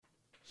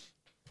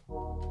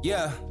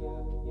Yeah.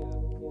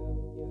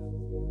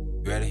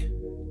 You ready?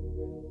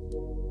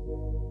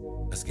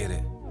 Let's get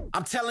it.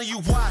 I'm telling you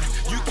why,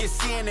 you can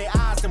see in their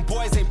eyes, them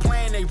boys ain't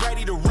playing, they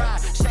ready to ride.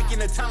 Shaking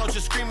the tunnel,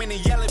 just screaming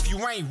and yelling, if you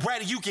ain't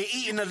ready, you get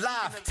eaten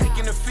alive.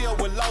 Taking the field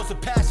with loads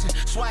of passion,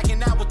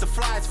 swagging out with the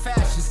flyest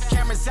fashions.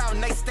 Cameras out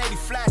and they steady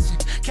flashing,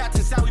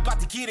 captains out, we about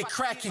to get it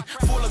cracking.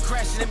 Full of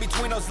crashing in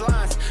between those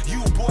lines,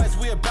 you boys,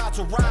 we about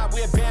to ride.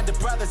 We a band of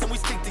brothers and we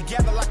stick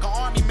together like an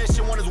army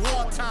mission when it's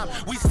wartime.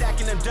 We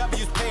stacking them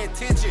W's, pay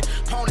attention,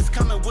 opponents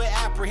coming with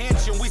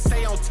apprehension. We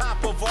stay on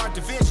top of our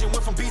division,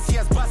 went from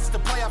BCS buses to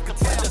playoff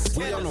contenders.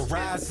 We on the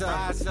rise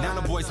up, now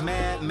the boys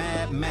mad.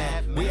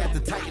 We had to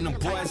tighten them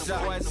boys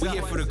up, we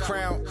here for the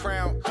crown.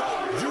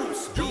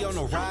 We on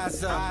the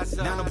rise up,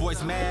 now the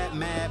boys mad.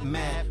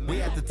 We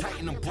had to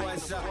tighten them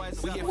boys up.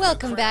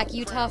 Welcome back,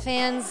 Utah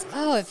fans.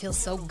 Oh, it feels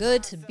so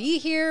good to be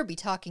here, be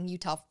talking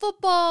Utah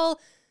football.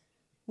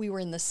 We were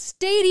in the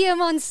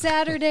stadium on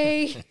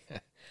Saturday.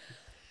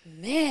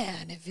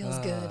 Man, it feels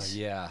good.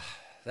 Yeah,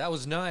 that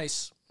was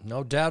nice.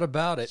 No doubt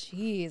about it.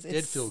 Jeez, it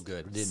did feel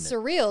good, didn't it?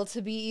 Surreal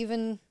to be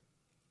even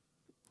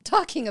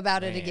talking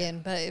about it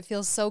again, but it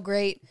feels so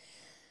great.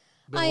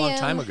 Been a long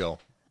time ago.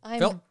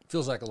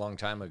 Feels like a long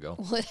time ago.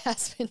 Well, it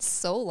has been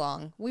so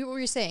long. What were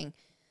you saying?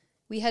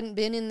 We hadn't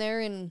been in there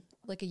in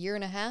like a year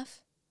and a half?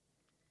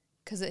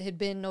 Because it had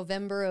been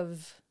November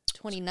of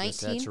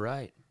 2019? That's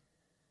right.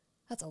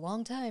 That's a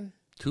long time.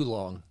 Too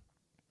long.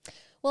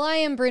 Well, I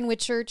am Bryn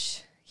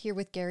Whitchurch, here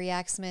with Gary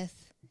Axsmith.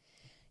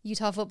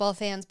 Utah Football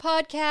Fans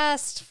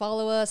Podcast.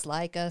 Follow us,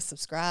 like us,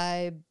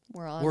 subscribe.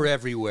 We're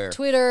everywhere.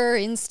 Twitter,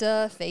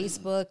 Insta,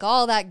 Facebook,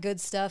 all that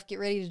good stuff. Get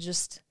ready to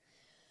just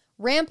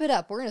ramp it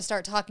up. We're going to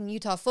start talking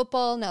Utah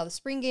football. Now the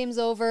spring game's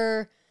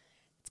over.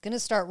 It's going to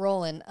start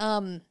rolling.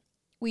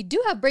 We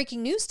do have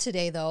breaking news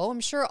today, though. I'm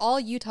sure all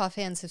Utah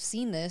fans have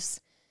seen this,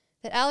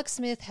 that Alex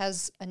Smith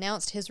has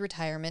announced his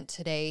retirement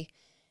today.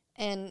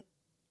 And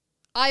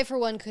I, for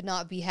one, could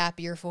not be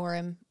happier for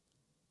him.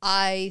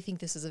 I think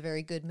this is a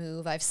very good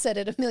move. I've said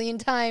it a million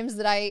times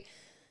that I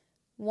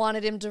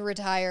wanted him to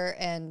retire,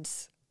 and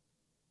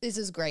this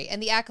is great.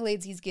 And the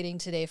accolades he's getting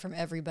today from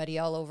everybody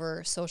all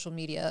over social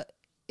media,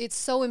 it's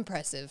so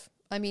impressive.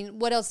 I mean,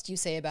 what else do you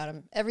say about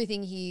him?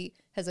 Everything he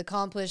has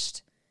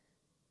accomplished,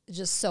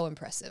 just so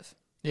impressive.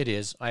 It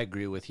is. I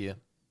agree with you.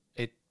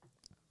 It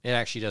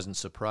actually doesn't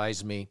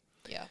surprise me.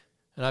 Yeah.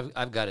 And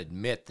I've got to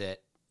admit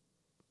that,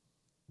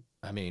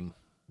 I mean,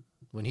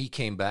 when he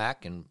came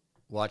back and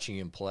watching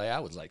him play, I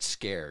was like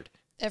scared.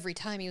 Every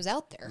time he was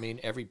out there. I mean,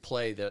 every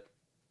play that,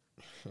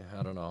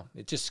 I don't know.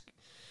 It just,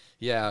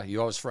 yeah, you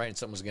always frightened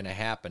something was going to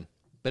happen.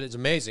 But it's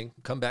amazing.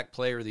 Comeback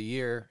player of the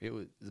year. It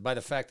was by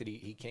the fact that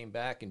he came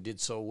back and did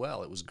so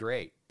well. It was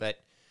great. But,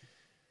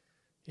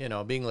 you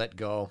know, being let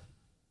go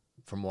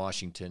from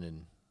Washington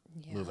and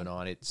moving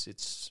on, it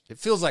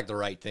feels like the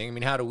right thing. I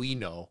mean, how do we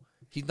know?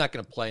 He's not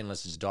going to play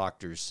unless his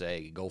doctors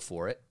say go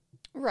for it.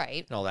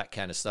 Right. And all that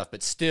kind of stuff.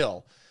 But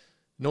still,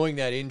 knowing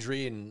that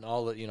injury and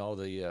all the,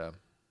 the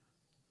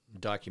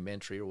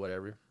documentary or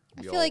whatever.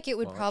 I feel like it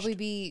would probably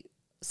be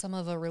some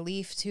of a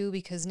relief, too,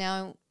 because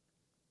now,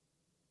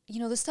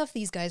 the stuff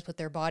these guys put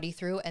their body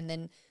through, and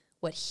then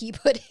what he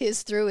put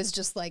his through is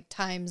just like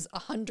times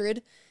 100.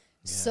 Yeah,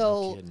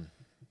 so no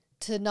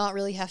to not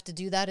really have to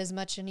do that as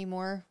much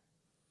anymore,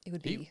 it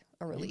would be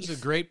a relief. He was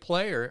a great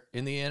player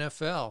in the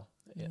NFL.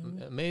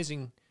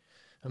 Mm-hmm.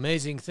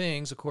 Amazing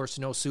things. Of course,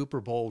 no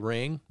Super Bowl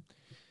ring,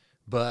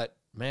 but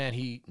man,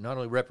 he not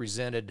only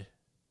represented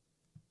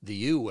the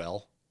U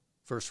well,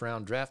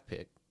 first-round draft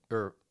pick,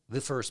 or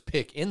the first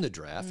pick in the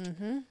draft.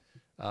 Mm-hmm.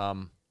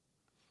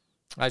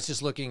 I was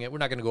just looking at, we're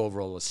not going to go over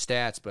all the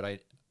stats, but I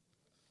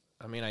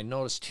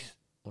noticed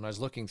when I was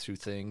looking through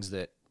things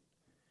that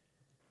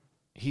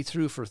he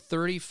threw for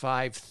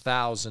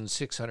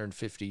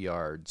 35,650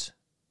 yards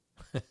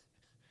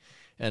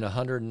and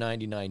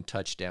 199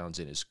 touchdowns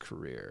in his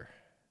career.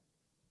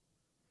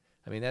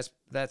 I mean,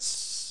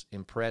 that's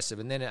impressive.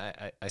 And then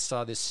I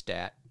saw this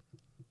stat,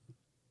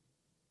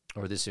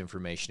 or this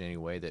information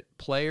anyway, that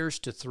players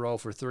to throw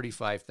for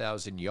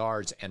 35,000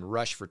 yards and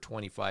rush for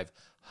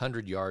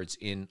 2,500 yards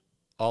in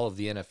all of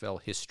the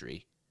NFL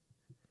history.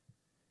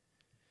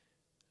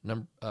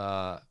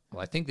 I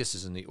think this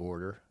is in the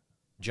order.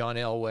 John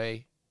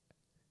Elway,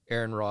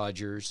 Aaron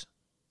Rodgers,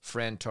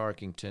 Fran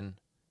Tarkington,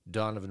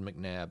 Donovan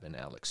McNabb, and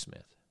Alex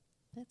Smith.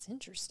 That's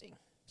interesting.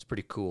 It's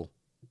pretty cool.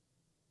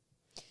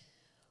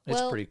 Well,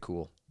 it's pretty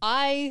cool.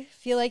 I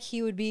feel like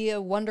he would be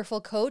a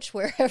wonderful coach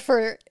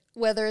wherever,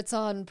 whether it's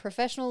on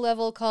professional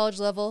level, college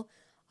level.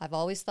 I've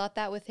always thought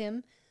that with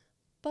him.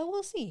 But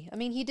we'll see. I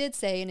mean, he did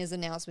say in his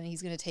announcement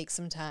he's going to take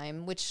some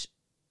time, which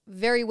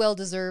very well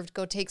deserved.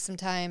 Go take some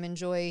time,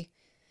 enjoy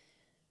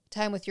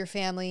time with your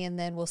family, and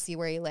then we'll see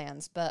where he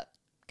lands. But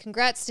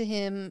congrats to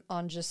him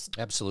on just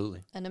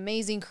absolutely an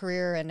amazing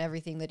career and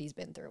everything that he's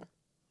been through.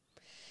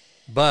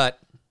 But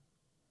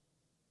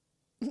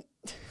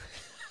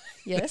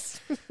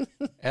yes,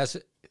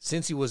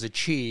 since he was a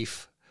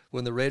Chief,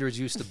 when the Raiders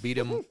used to beat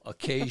him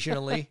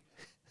occasionally,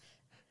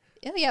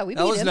 Yeah, we beat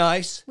That was him.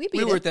 nice. We beat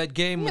We were him. at that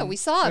game. Yeah, when- we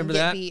saw him remember get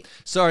that? beat.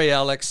 Sorry,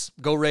 Alex.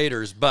 Go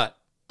Raiders. But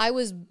I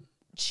was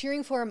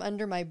cheering for him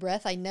under my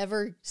breath. I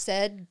never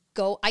said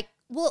go. I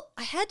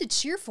had to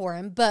cheer for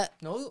him, but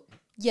no,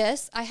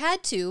 yes, I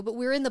had to. But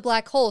we were in the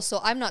black hole, so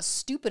I'm not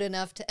stupid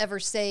enough to ever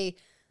say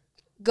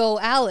go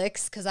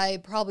Alex, because I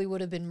probably would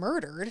have been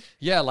murdered.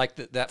 yeah, like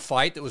that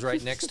fight that was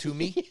right next to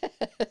me.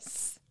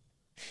 Yes.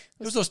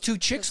 There was those two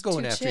chicks Those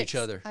going two after chicks. each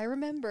other. I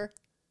remember.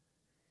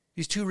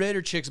 These two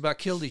Raider chicks about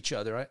killed each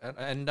other.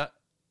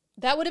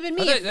 That would have been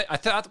me. I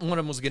thought one of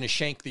them was going to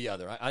shank the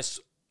other.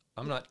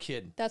 I'm not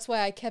kidding. That's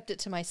why I kept it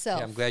to myself.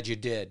 Yeah, I'm glad you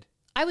did.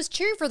 I was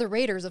cheering for the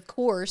Raiders, of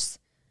course,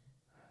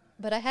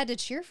 but I had to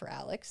cheer for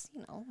Alex.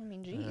 You know, I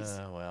mean, geez.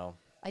 Well,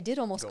 I did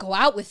almost go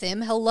out with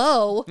him.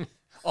 Hello.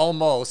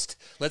 almost.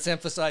 Let's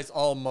emphasize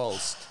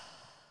almost.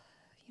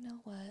 You know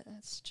what?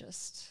 That's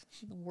just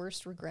the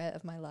worst regret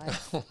of my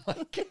life. Oh my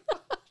God.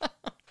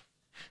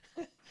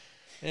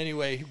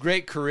 Anyway,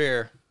 great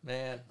career,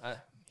 man.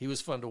 He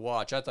was fun to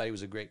watch. I thought he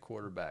was a great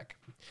quarterback.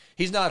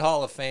 He's not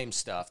Hall of Fame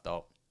stuff,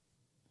 though.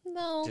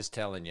 No. Just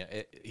telling you.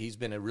 He's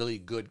been a really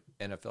good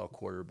NFL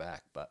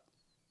quarterback, but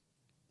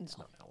it's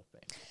not Hall of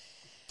Fame.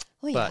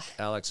 Well, yeah.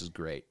 But Alex is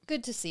great.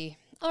 Good to see.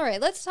 All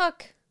right, let's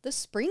talk the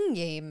spring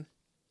game.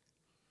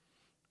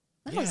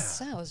 That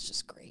was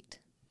just great.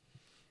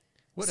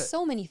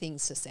 So many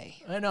things to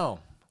say. I know.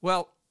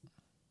 Well,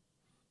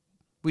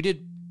 we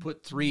did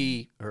put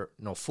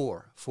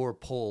four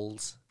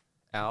polls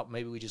out.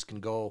 Maybe we just can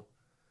go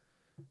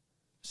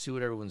see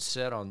what everyone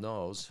said on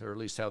those, or at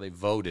least how they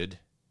voted.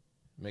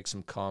 Make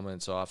some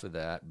comments off of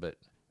that. But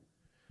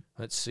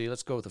let's see.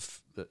 Let's go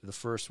with the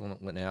first one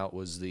that went out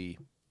was the.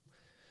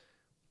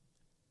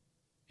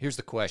 Here's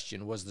the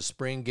question: was the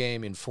spring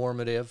game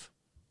informative,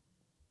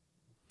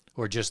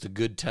 or just a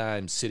good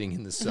time sitting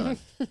in the sun?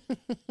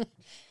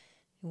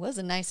 It was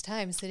a nice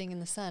time sitting in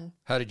the sun.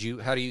 How do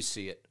you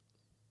see it?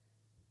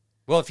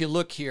 Well, if you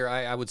look here,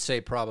 I would say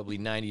probably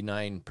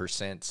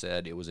 99%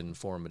 said it was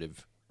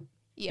informative.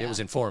 Yeah. It was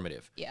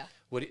informative. Yeah.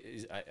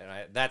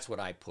 That's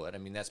what I put. I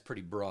mean, that's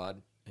pretty broad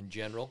in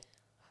general.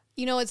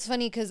 You know, it's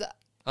funny because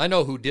I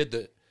know who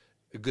did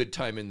a good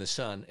time in the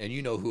sun, and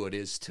you know who it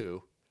is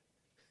too.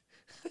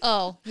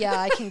 oh, yeah,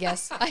 I can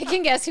guess. I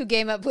can guess who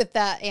came up with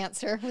that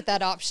answer, with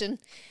that option.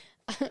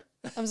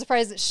 I'm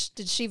surprised that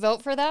did she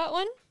vote for that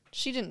one?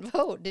 She didn't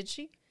vote, did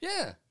she?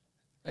 Yeah.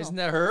 Isn't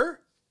that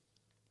her?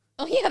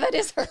 Oh, yeah, that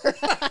is her.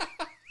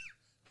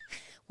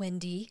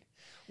 Wendy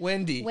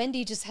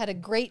just had a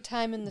great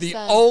time in the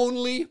sun.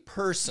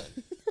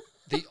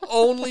 The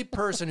only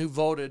person who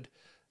voted,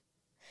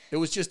 it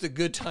was just a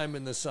good time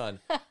in the sun.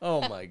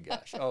 Oh, my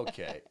gosh.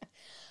 Okay.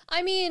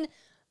 I mean,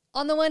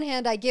 on the one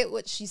hand, I get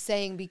what she's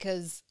saying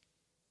because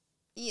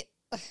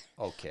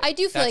Okay. I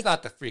do feel That's like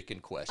not the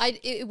freaking question.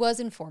 it was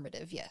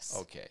informative, yes.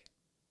 Okay.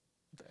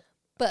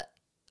 But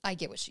I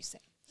get what she's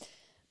saying.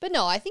 But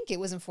no, I think it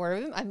was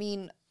informative. I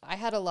mean, I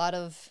had a lot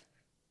of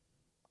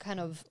kind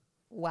of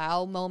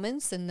wow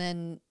moments and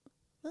then,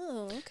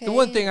 oh, okay. The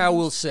one thing I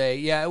will say,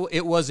 yeah,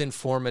 it was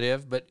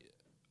informative, but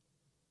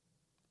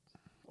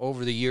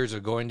over the years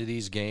of going to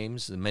these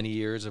games, the many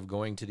years of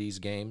going to these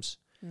games,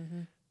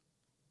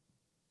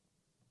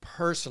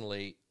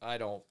 personally, I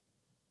don't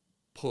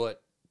put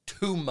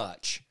too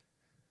much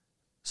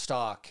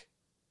stock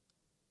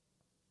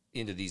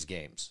into these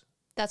games.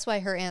 That's why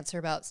her answer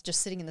about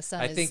just sitting in the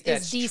sun think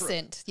that's is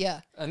decent. true.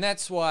 Yeah. And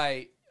that's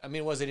why, I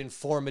mean, was it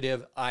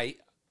informative?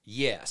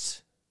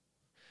 Yes.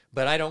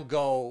 But I don't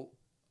go,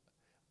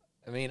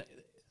 I mean,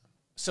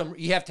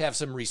 you have to have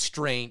some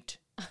restraint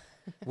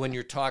when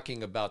you're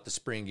talking about the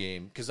spring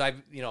game. Because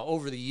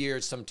over the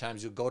years,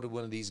 sometimes you'll go to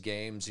one of these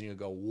games and you'll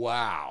go,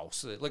 wow,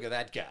 so look at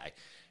that guy.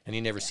 And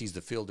he never sees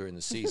the field during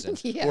the season.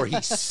 Yeah. Or he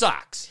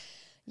sucks.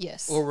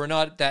 Yes. Or we're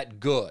not that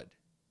good.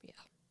 Yeah.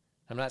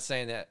 I'm not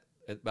saying that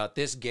about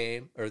this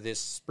game or this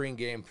spring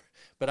game,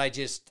 but I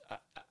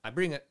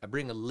bring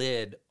a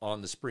lid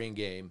on the spring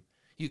game.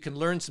 You can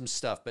learn some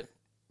stuff, but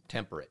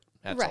temper it.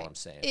 That's all I'm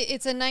saying.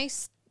 It's a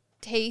nice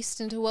taste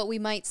into what we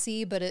might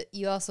see, but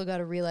you also got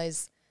to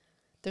realize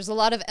there's a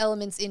lot of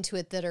elements into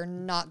it that are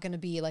not going to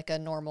be like a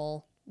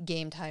normal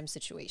game time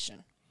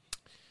situation.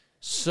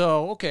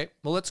 So, okay.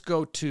 Well, let's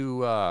go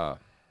to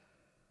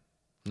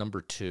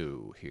number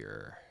 2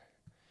 here,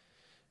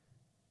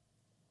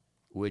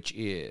 which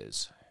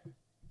is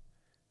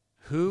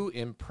who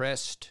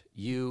impressed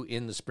you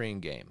in the spring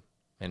game?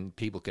 And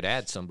people could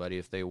add somebody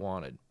if they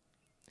wanted.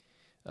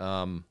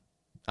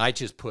 I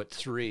just put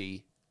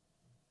 3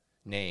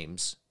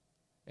 names,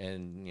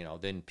 and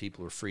then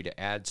people were free to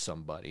add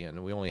somebody.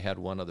 And we only had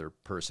one other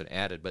person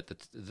added, but the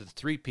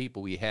 3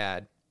 people we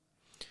had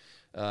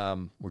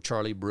were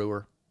Charlie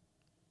Brewer,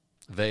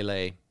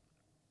 Vele,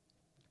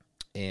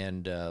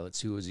 and let's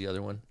see, who was the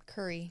other one?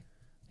 Curry.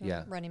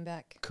 Yeah. Running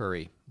back.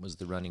 Curry was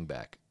the running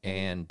back.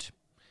 And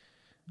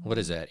what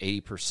is that,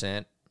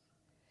 80%?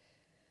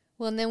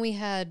 Well, and then we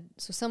had,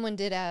 so someone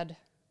did add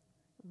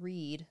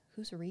Reed.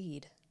 Who's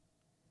Reed?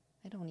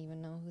 I don't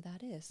even know who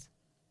that is.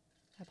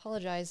 I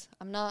apologize.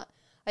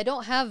 I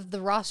don't have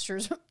the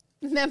rosters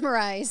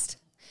memorized.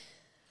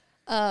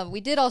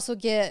 We did also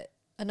get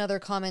another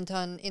comment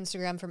on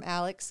Instagram from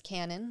Alex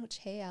Cannon, which,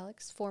 hey,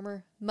 Alex,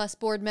 former MUSS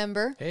board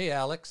member. Hey,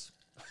 Alex.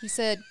 He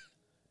said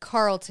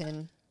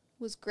Carlton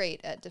was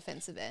great at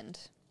defensive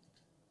end.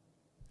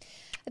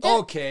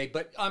 Okay,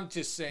 but I'm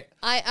just saying.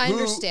 I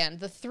understand.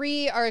 The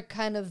three are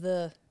kind of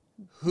the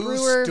who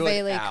Brewer, stood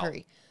Vele, out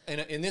Curry.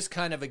 in this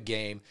kind of a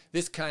game,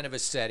 this kind of a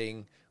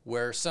setting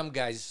where some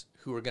guys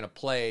who are going to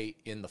play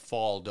in the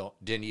fall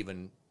didn't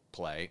even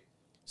play.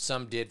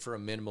 Some did for a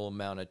minimal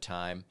amount of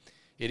time.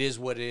 It is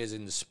what it is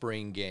in the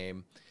spring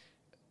game.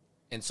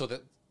 And so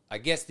I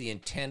guess the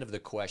intent of the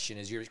question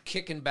is you're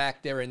kicking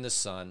back there in the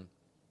sun.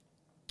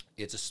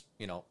 It's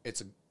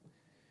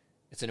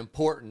an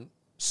important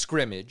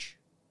scrimmage.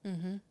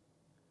 Mm-hmm.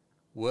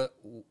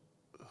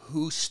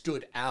 Who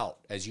stood out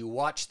as you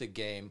watch the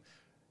game?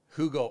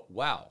 Who go,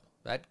 wow,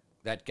 that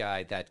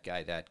guy.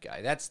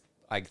 That's,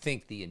 I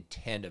think, the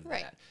intent of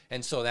that.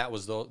 And so that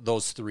was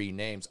those three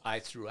names I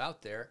threw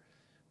out there.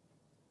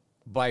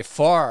 By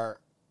far,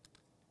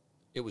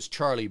 it was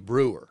Charlie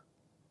Brewer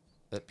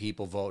that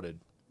people voted.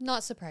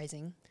 Not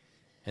surprising.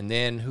 And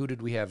then who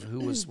did we have?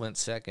 Who went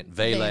second?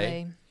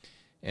 Vele.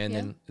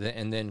 And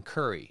then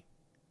Curry,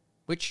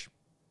 which.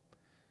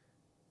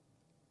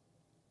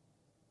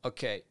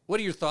 Okay, what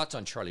are your thoughts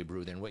on Charlie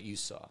Brewer then? What you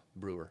saw,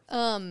 Brewer?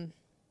 I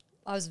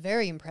was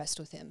very impressed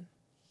with him.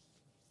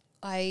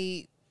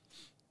 I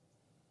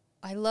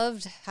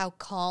loved how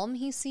calm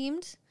he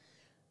seemed.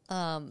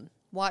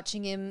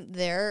 Watching him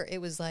there, it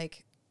was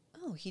like,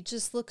 oh, he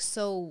just looks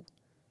so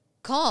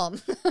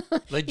calm.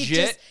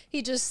 Legit.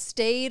 He just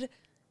stayed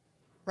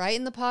right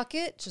in the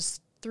pocket,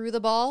 just threw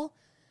the ball.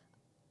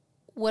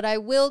 What I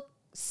will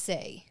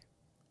say,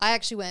 I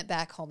actually went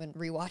back home and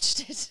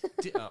rewatched it.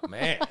 Oh,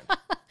 man.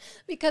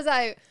 Because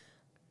it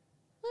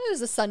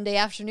was a Sunday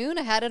afternoon.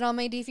 I had it on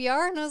my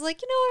DVR, and I was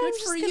like, you know what?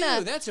 Good for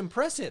you. That's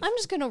impressive. I'm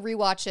just gonna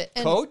rewatch it.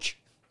 And Coach?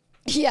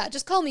 Yeah,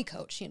 just call me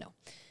Coach. You know,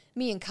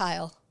 me and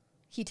Kyle.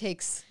 He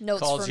takes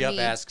notes. Calls from you me.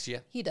 up, asks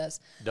you. He does.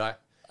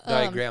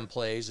 Diagram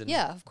plays and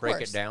of break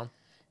course. it down.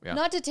 Yeah.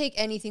 Not to take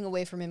anything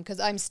away from him, because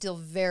I'm still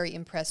very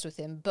impressed with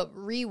him. But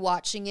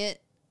rewatching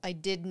it, I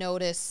did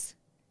notice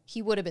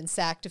he would have been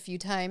sacked a few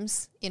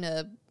times in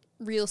a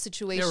real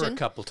situation. There were a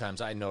couple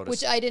times I noticed.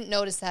 Which I didn't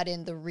notice that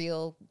in the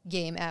real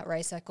game at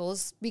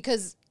Rice-Eccles,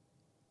 because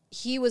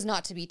he was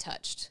not to be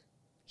touched.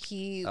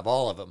 Of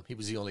all of them, he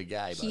was the only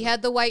guy. He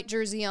had the white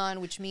jersey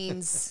on, which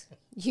means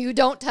you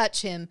don't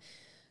touch him.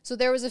 So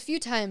there was a few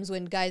times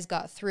when guys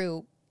got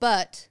through,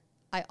 but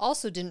I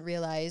also didn't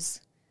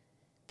realize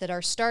that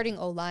our starting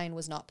O-line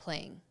was not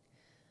playing.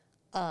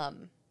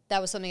 That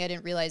was something I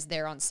didn't realize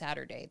there on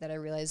Saturday, that I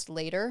realized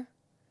later.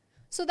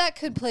 So that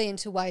could play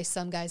into why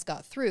some guys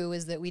got through,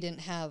 is that we didn't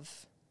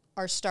have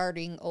our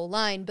starting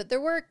O-line. But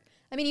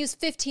he was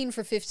 15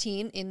 for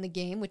 15 in the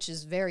game, which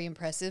is very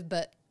impressive.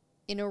 But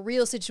in a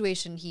real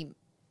situation, he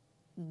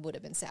would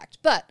have been sacked.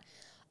 But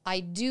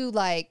I do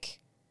like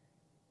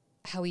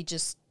how he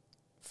just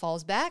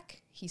falls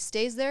back. He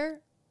stays there.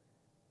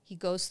 He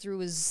goes through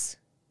his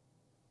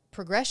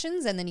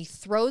progressions, and then he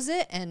throws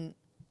it. And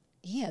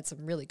he had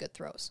some really good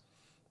throws.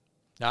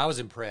 Now, I was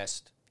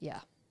impressed.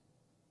 Yeah.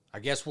 I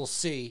guess we'll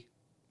see.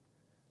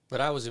 But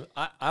I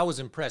was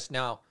impressed.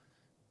 Now,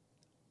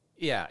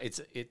 yeah,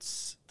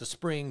 it's the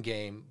spring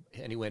game,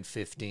 and he went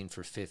 15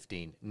 for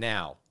 15.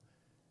 Now,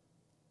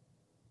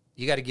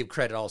 you got to give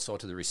credit also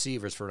to the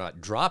receivers for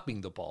not dropping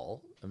the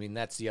ball. I mean,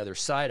 that's the other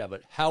side of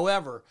it.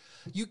 However,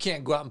 you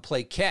can't go out and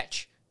play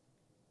catch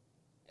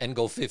and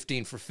go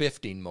 15 for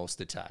 15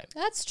 most of the time.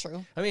 That's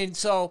true. I mean,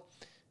 the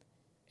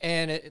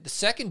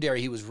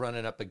secondary he was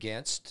running up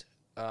against,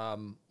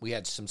 we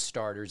had some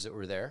starters that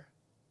were there.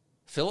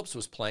 Phillips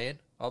was playing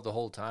the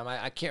whole time.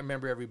 I can't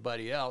remember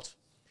everybody else.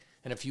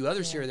 And a few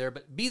others here or there.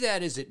 But be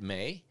that as it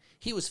may,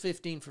 he was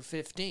 15 for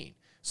 15.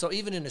 So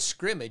even in a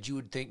scrimmage, you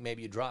would think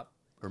maybe you drop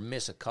or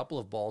miss a couple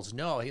of balls.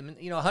 No,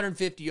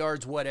 150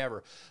 yards,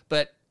 whatever.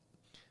 But,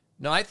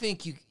 no, I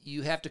think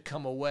you have to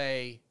come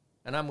away,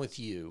 and I'm with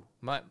you.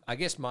 I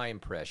guess my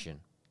impression,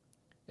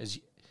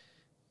 as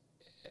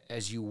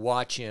you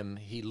watch him,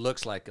 he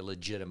looks like a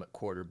legitimate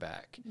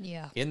quarterback.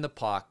 Yeah. In the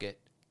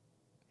pocket,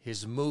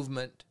 his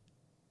movement,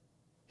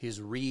 his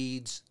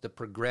reads, the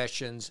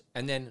progressions,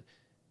 and then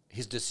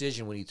his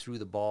decision when he threw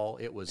the ball,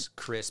 it was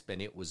crisp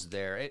and it was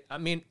there.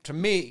 To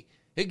me,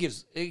 it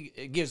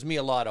gives me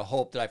a lot of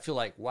hope that I feel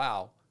like,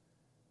 wow,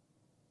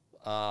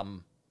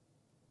 I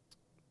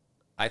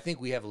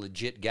think we have a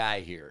legit guy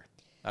here.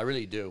 I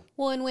really do.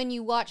 Well, and when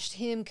you watched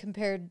him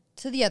compared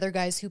to the other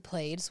guys who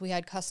played, so we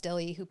had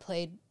Costelli who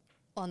played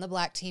on the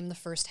black team the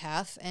first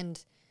half,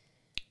 and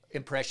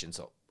impressions.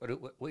 So,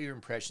 what are your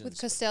impressions with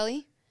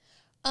Costelli?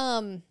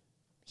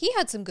 He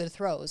had some good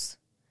throws,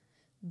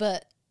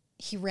 but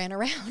he ran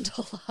around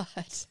a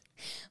lot,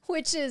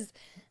 which is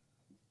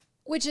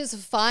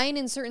fine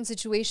in certain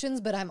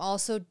situations, but I'm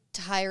also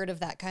tired of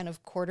that kind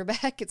of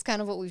quarterback. It's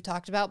kind of what we've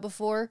talked about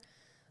before.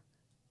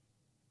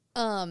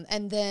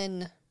 And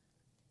then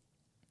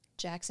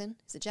Jackson.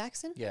 Is it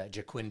Jackson? Yeah,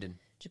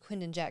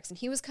 Jaquindon Jackson.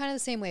 He was kind of the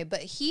same way,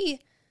 but he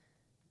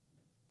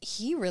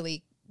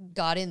really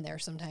got in there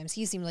sometimes.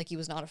 He seemed like he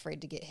was not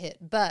afraid to get hit.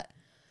 But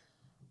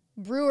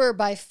Brewer,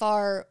 by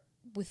far,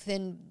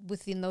 within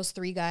those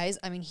three guys,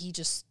 I mean, he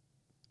just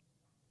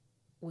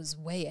was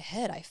way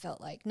ahead, I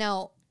felt like.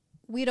 Now,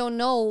 we don't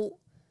know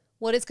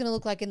what it's going to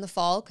look like in the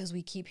fall because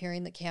we keep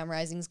hearing that Cam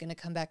Rising is going to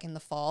come back in the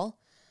fall.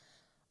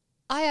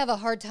 I have a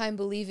hard time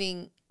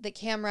believing that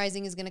Cam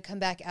Rising is going to come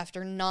back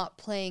after not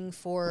playing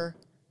for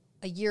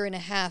a year and a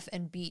half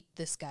and beat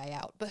this guy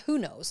out. But who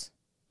knows?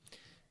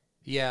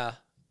 Yeah,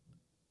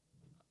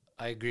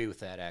 I agree with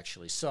that,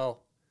 actually. So,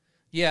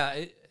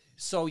 yeah,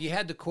 so you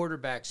had the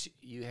quarterbacks.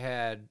 You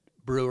had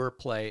Brewer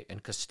play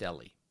and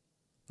Costelli.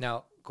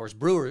 Now, of course,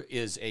 Brewer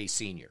is a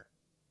senior.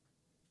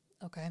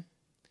 Okay.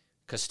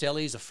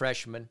 Costelli's a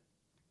freshman.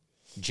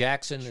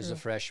 Jackson is a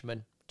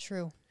freshman.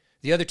 True.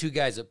 The other two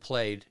guys that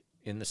played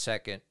in the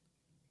second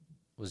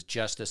was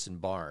Justice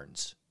and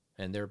Barnes,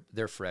 and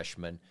they're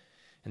freshmen.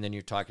 And then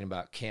you're talking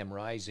about Cam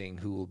Rising,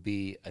 who will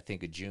be, I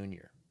think, a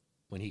junior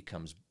when he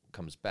comes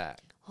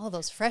back. All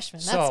those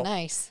freshmen. That's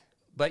nice.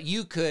 But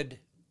you could,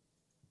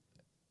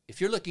 if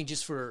you're looking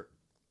just for,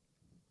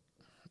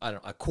 I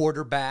don't know, a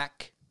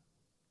quarterback,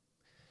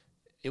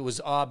 it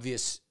was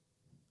obvious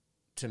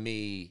to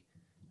me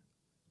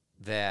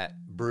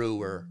that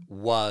Brewer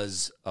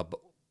was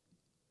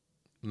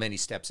many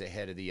steps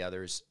ahead of the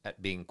others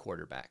at being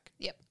quarterback.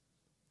 Yep.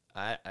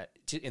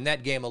 In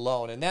that game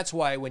alone. And that's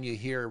why when you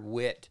hear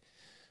Witt,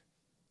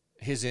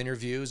 his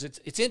interviews,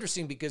 it's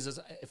interesting because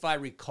if I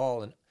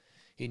recall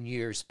in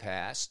years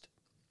past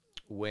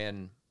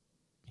when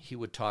he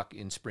would talk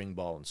in spring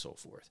ball and so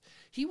forth,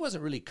 he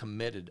wasn't really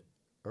committed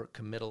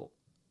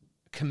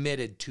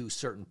to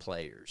certain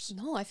players.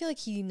 No, I feel like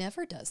he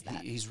never does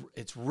that.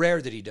 It's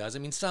rare that he does. I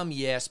mean, some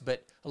yes,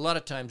 but a lot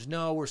of times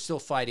no. We're still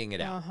fighting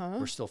it out.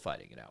 We're still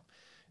fighting it out.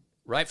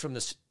 Right from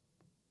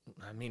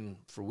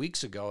for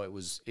weeks ago,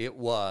 it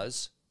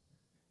was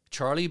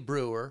Charlie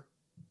Brewer,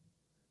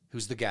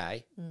 who's the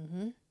guy,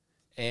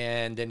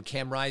 and then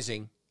Cam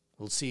Rising.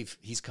 We'll see if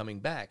he's coming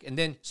back. And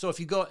then, so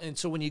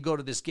when you go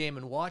to this game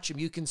and watch him,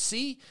 you can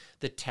see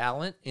the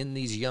talent in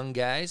these young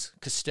guys,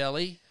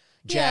 Costelli,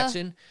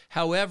 Jackson. Yeah.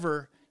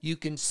 However, you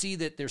can see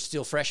that they're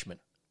still freshmen.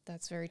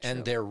 That's very true.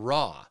 And they're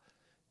raw.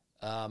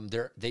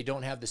 They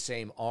don't have the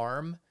same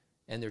arm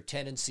and their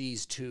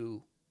tendencies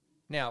to.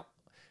 Now,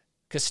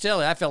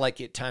 Costelli, I felt like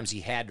at times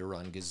he had to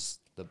run because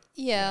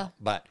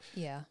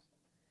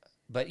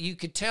but you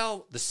could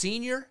tell the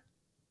senior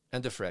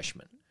and the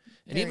freshman.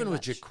 And Very even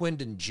much. with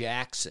Jaquindon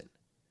Jackson,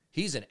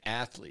 he's an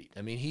athlete.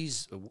 I mean,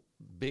 he's a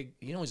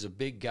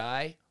big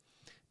guy,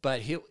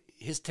 but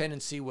his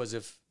tendency was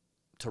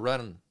to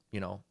run,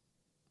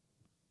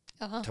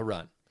 to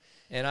run.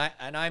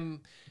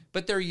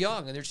 But they're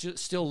young and they're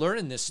still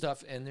learning this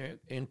stuff, and they're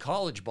in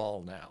college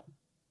ball now.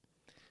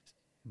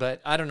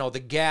 But I don't know. The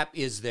gap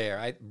is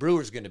there.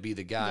 Brewer's going to be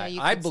the guy.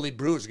 Yeah, I believe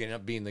Brewer's going to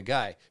end up being the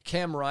guy.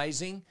 Cam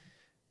Rising,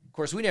 of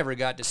course, we never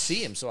got to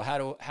see him, so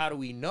how do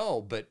we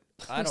know? But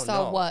I don't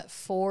know. We saw,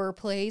 4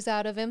 plays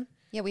out of him?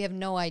 Yeah, we have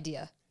no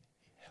idea.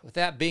 With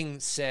that being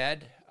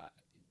said,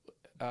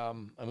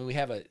 we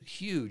have a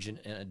huge and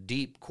a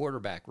deep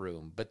quarterback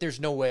room, but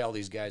there's no way all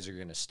these guys are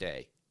going to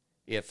stay.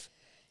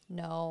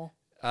 No.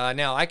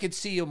 Now, I could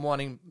see him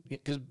wanting,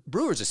 because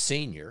Brewer's a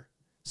senior,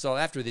 so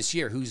after this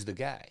year, who's the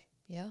guy?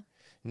 Yeah.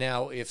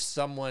 Now, if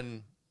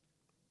someone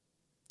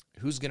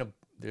who's going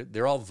to,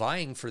 they're all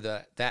vying for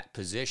that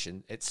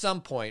position, at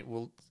some point,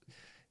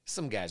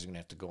 some guys are going to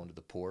have to go into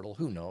the portal.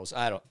 Who knows?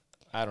 I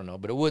don't know,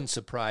 but it wouldn't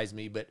surprise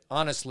me. But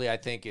honestly, I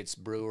think it's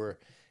Brewer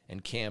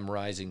and Cam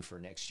Rising for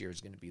next year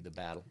is going to be the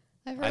battle.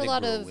 I've heard a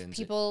lot of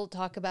people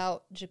talk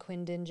about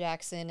Jaquindon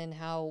Jackson and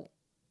how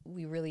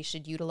we really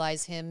should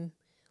utilize him,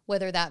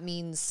 whether that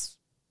means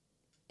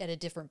at a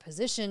different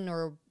position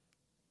or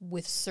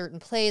with certain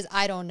plays.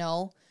 I don't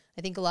know.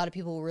 I think a lot of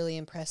people were really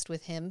impressed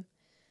with him.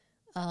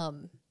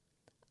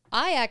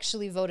 I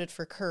actually voted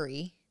for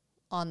Curry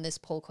on this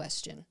poll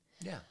question.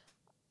 Yeah.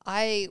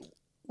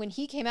 When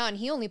he came out and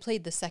he only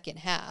played the second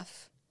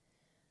half,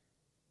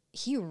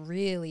 he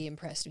really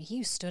impressed me.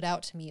 He stood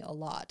out to me a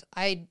lot.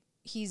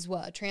 He's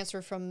a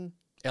transfer from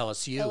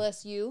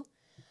LSU.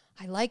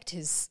 I liked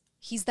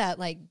he's that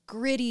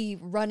gritty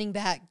running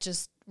back,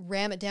 just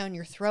ram it down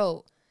your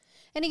throat.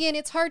 And again,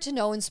 it's hard to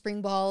know in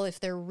spring ball if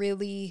they're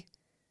really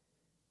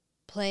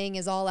playing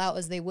as all out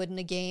as they would in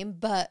a game,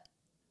 but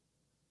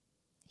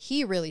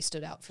he really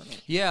stood out for me.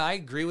 Yeah, I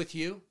agree with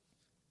you.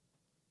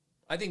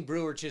 I think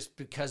Brewer just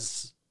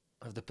because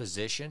of the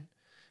position.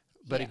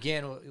 But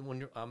again,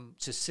 when I'm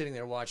just sitting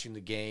there watching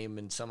the game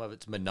and some of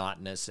it's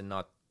monotonous and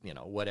not,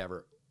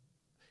 whatever,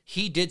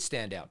 he did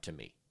stand out to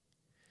me.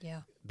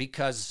 Yeah.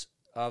 Because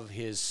of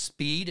his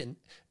speed and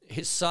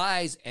his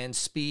size and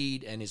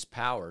speed and his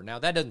power. Now,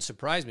 that doesn't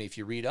surprise me if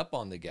you read up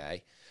on the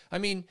guy. I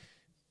mean,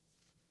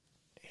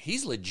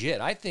 he's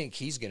legit. I think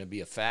he's going to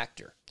be a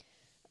factor.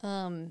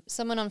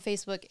 Someone on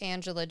Facebook,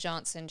 Angela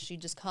Johnson, she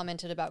just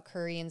commented about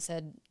Curry and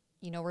said,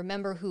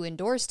 remember who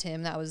endorsed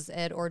him? That was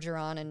Ed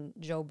Orgeron and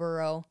Joe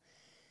Burrow.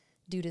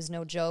 Dude is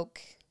no joke.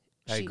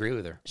 I agree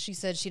with her. She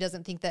said she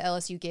doesn't think that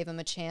LSU gave him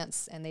a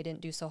chance, and they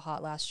didn't do so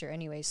hot last year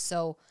anyway.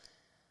 So,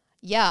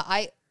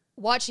 yeah,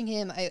 watching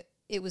him,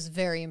 it was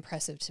very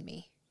impressive to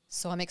me.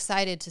 So I'm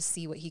excited to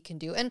see what he can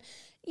do. And,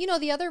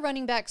 the other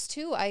running backs,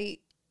 too,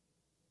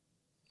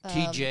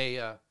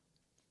 TJ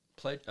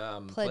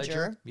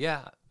Pledger.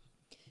 Yeah.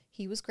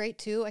 He was great,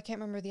 too. I can't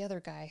remember the other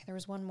guy. There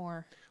was one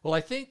more.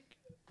 Well,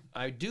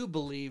 I do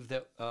believe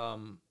that,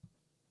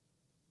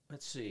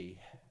 let's see.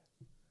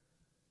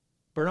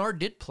 Bernard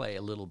did play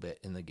a little bit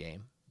in the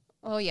game.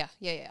 Oh, yeah.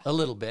 A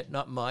little bit,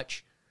 not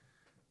much.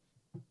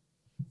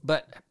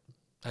 But,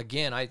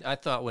 again, I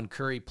thought when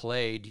Curry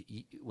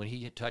played, when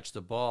he had touched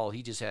the ball,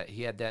 he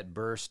had that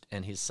burst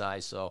and his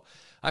size. So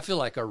I feel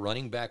like our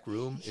running back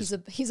room he's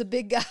a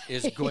big guy.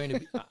 is going to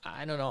be,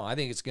 I don't know, I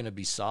think it's going to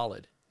be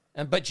solid.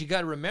 But you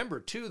got to remember,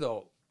 too,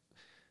 though,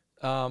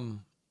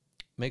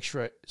 make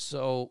sure.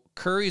 So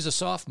Curry's a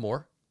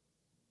sophomore.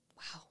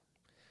 Wow.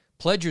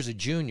 Pledger's a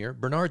junior.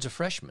 Bernard's a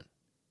freshman.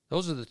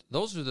 Those are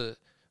the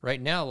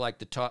right now, like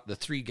the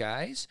three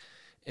guys.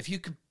 If you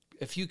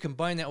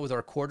combine that with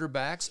our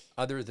quarterbacks,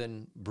 other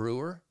than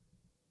Brewer,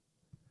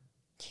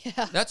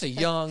 yeah, that's a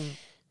young,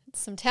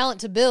 some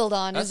talent to build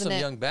on, that's isn't it?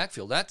 some young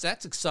backfield.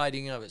 That's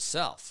exciting in of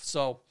itself.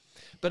 So,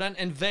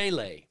 and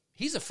Vele,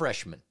 he's a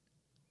freshman.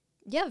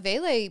 Yeah,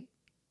 Vele,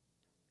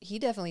 he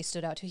definitely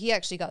stood out too. He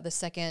actually got the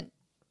second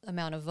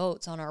amount of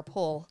votes on our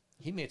poll.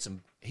 He made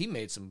some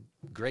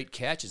great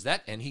catches.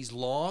 And he's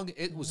long.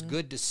 It was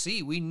good to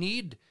see. We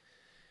need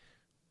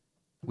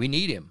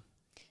him.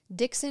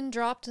 Dixon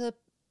dropped a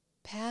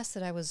pass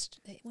that it was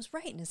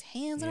right in his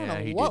hands. I don't Yeah,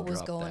 he know what did was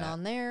drop going that.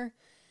 on there.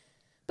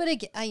 But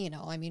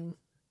again,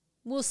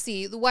 we'll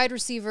see. The wide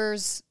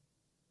receivers,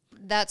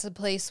 that's a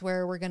place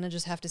where we're going to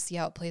just have to see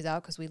how it plays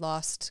out because we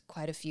lost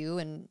quite a few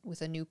and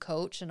with a new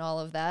coach and all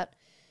of that.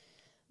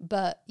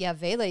 But yeah,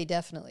 Vele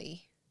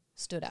definitely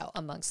stood out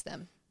amongst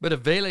them. But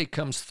if Vele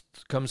comes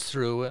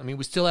through,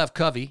 we still have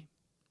Covey.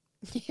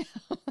 Yeah.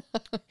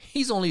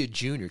 He's only a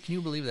junior. Can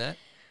you believe that?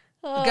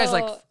 The guy's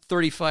like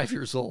 35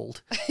 years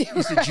old.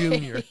 He's a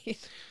junior.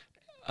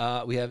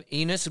 We have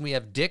Enos and we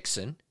have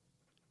Dixon.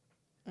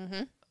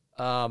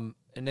 Mm-hmm.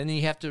 And then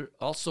you have to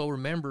also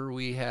remember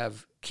we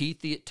have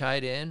Keithy at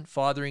tight end,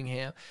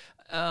 Fotheringham.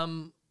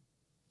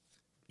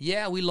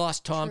 We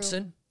lost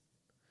Thompson.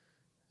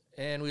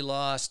 True. And we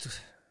lost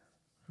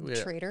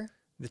Trader.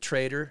 The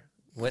Trader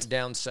went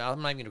down south.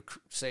 I'm not even going to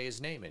say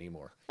his name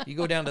anymore. You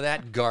go down to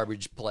that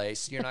garbage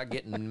place, you're not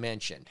getting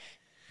mentioned.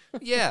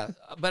 Yeah,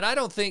 but I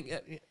don't think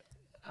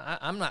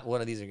I'm not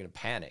one of these that are going to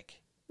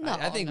panic. No,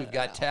 I think we've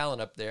got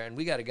talent up there, and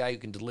we got a guy who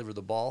can deliver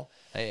the ball.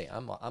 Hey,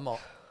 I'm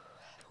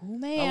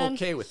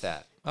okay with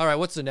that. All right,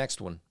 what's the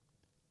next one?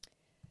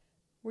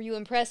 Were you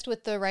impressed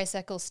with the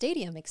Rice-Eccles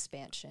Stadium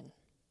expansion?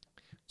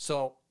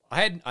 So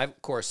I've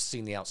of course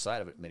seen the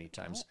outside of it many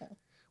times. Oh.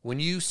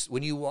 Your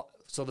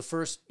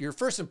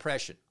first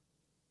impression.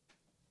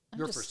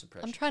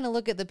 I'm trying to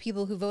look at the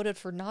people who voted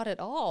for not at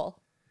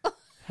all.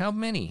 How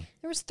many?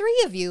 There was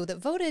 3 of you that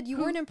voted. You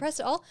weren't impressed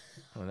at all.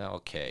 Oh, no,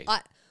 okay.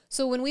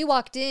 So when we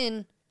walked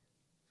in,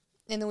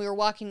 and then we were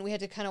walking, we had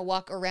to kind of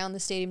walk around the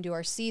stadium to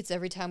our seats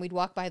every time we'd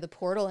walk by the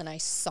portal, and I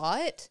saw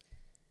it.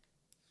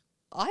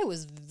 I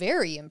was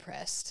very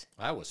impressed.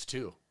 I was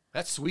too.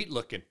 That's sweet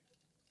looking.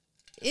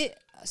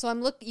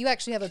 So you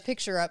actually have a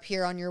picture up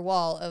here on your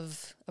wall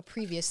of a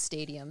previous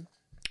stadium.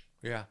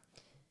 Yeah.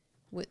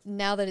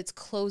 Now that it's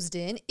closed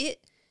in,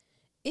 it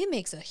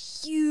makes a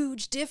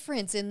huge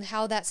difference in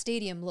how that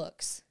stadium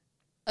looks.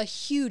 A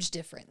huge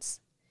difference.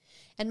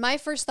 And my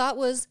first thought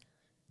was,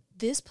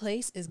 this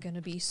place is going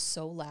to be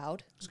so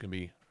loud. It's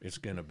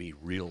going to be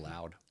real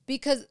loud.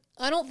 Because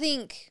I don't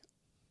think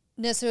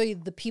necessarily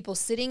the people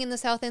sitting in the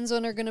south end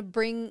zone are going to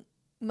bring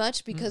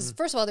much because,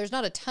 first of all, there's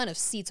not a ton of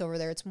seats over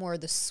there. It's more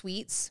the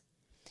suites.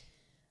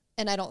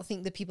 And I don't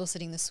think the people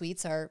sitting in the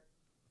suites are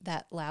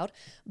that loud.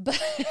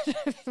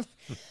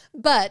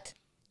 But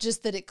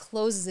just that it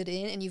closes it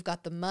in and you've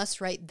got the MUSS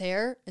right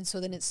there. And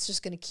so then it's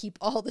just going to keep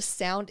all the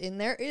sound in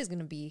there. It is going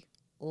to be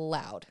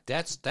loud.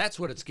 That's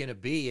what it's going to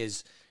be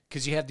is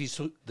because you have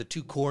the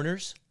 2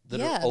 corners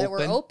that are open. That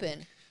were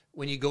open.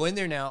 When you go in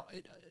there now,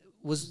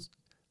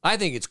 I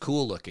think it's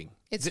cool looking.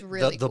 It's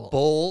really cool. The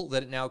bowl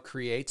that it now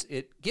creates,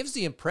 it gives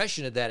the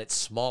impression that it's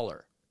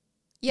smaller.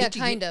 Yeah,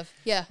 kind of.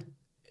 Yeah.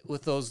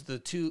 With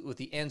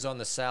the ends on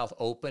the south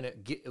open,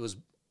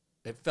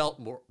 it felt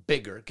more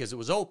bigger because it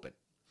was open.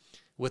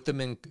 With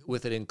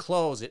it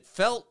enclosed, it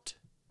felt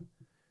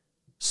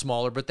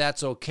smaller, but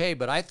that's okay.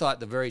 But I thought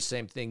the very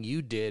same thing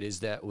you did is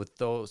that with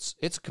those,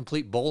 it's a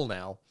complete bowl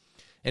now,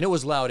 and it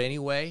was loud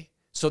anyway.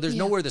 So there's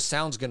nowhere the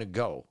sound's going to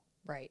go.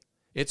 Right.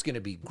 It's going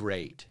to be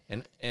great,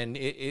 and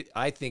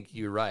I think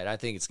you're right. I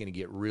think it's going to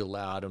get real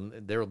loud,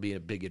 and there will be a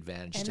big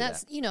advantage. And to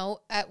that's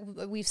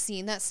that. We've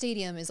seen that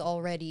stadium is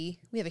already.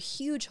 We have a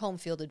huge home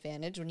field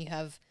advantage when you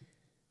have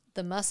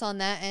the MUSS on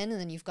that end, and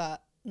then you've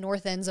got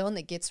north end zone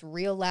that gets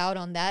real loud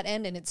on that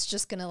end, and it's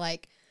just gonna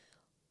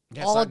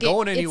it's all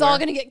going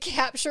to get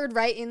captured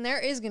right in there.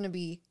 It is going to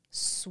be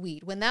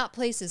sweet when that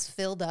place is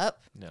filled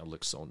up. That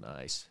looks so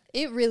nice.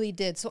 It really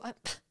did. So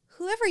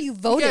whoever you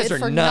voted guys are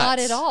for nuts. not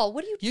at all.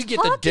 What are you You talking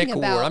get the Dick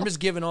about? Award. I'm just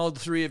giving all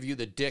 3 of you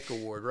the Dick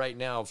Award right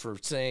now for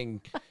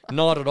saying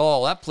not at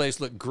all. That place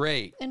looked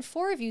great. And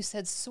 4 of you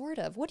said sort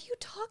of. What are you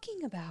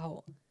talking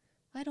about?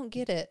 I don't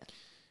get it.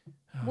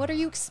 What are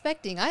you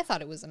expecting? I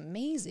thought it was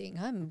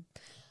amazing.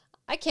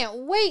 I can't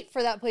wait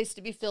for that place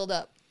to be filled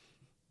up.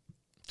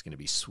 It's going to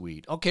be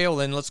sweet. Okay, well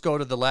then let's go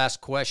to the last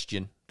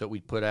question that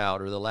we put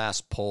out, or the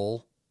last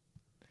poll.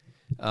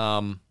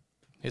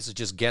 This is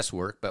just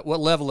guesswork, but what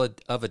level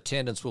of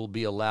attendance will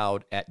be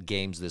allowed at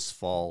games this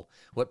fall?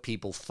 What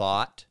people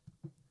thought.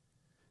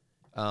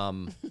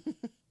 Now,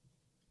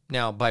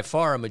 by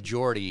far a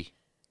majority,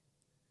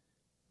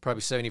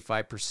 probably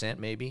 75%,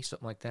 maybe,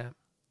 something like that.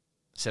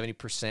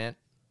 70%.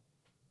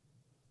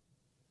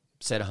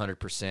 Said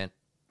 100%,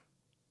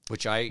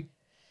 which I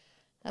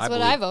What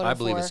I voted I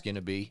believe for. it's going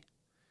to be.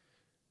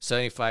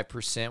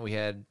 75%, we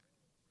had,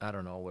 I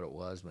don't know what it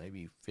was,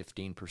 maybe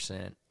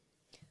 15%.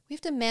 We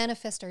have to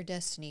manifest our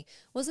destiny.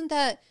 Wasn't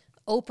that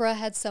Oprah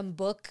had some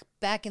book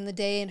back in the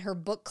day in her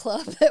book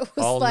club that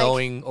was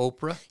All-knowing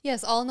Oprah?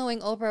 Yes, all-knowing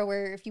Oprah,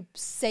 where if you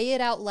say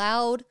it out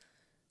loud,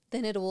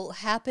 then it will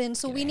happen.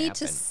 So we need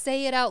to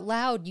say it out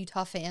loud,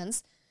 Utah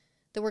fans,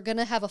 that we're going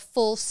to have a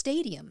full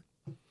stadium.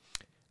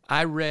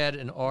 I read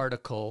an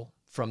article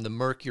from the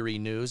Mercury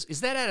News.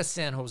 Is that out of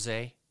San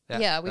Jose?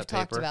 Yeah, we've that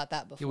talked paper? about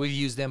that before. We've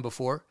used them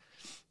before.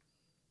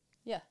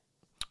 Yeah.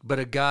 But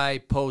a guy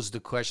posed the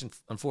question.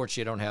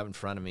 Unfortunately, I don't have it in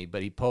front of me,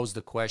 but he posed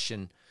the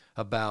question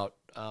about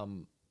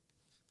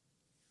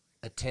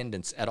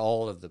attendance at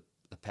all of the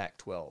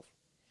Pac-12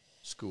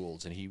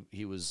 schools, and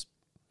he was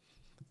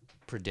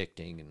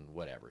predicting and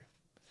whatever.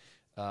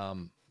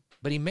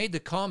 But he made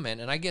the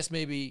comment, and I guess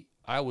maybe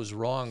I was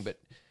wrong, but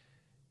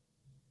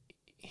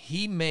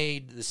he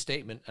made the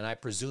statement, and I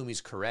presume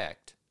he's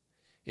correct,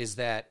 is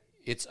that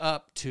it's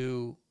up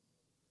to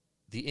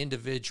the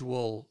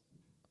individual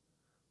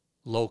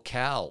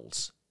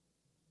locales,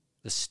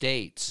 the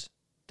states,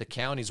 the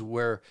counties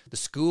where the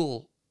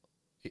school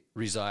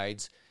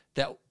resides,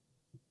 that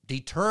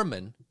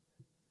determine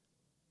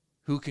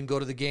who can go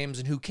to the games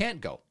and who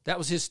can't go. That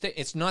was his statement.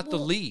 It's not the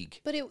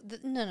league. But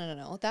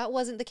no. That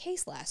wasn't the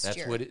case last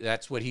year.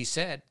 That's what he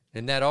said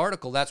in that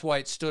article. That's why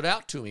it stood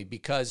out to me,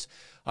 because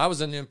I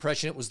was under the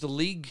impression it was the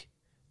league.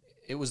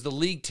 It was the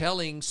league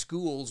telling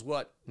schools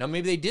what. Now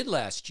maybe they did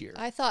last year.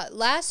 I thought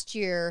last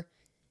year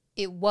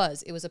it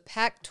was a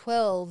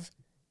Pac-12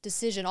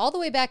 decision all the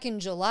way back in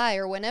July,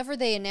 or whenever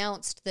they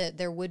announced that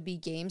there would be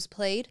games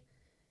played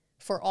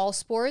for all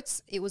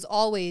sports. It was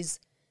always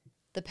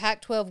the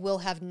Pac-12 will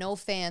have no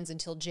fans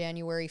until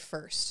January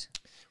 1st.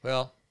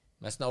 Well,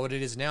 that's not what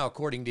it is now,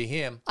 according to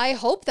him. I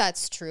hope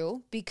that's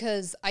true,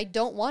 because I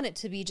don't want it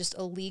to be just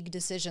a league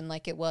decision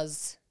like it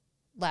was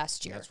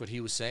last year. That's what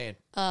he was saying.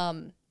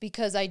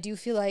 Because I do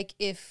feel like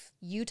if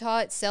Utah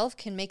itself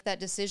can make that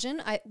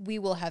decision, we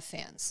will have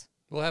fans.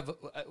 Well,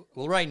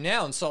 right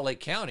now in Salt Lake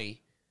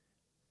County,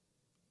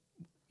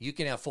 you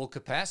can have full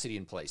capacity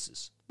in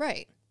places.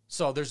 Right.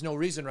 So there's no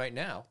reason right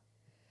now.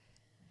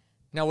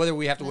 Now, whether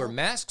we have to wear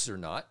masks or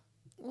not.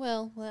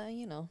 Well,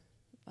 you know.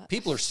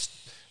 People are,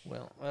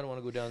 I don't want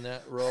to go down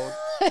that road.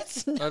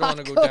 Let's not I don't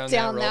want to go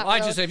down that road. I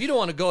just say, if you don't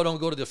want to go, don't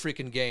go to the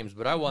freaking games.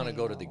 But I want to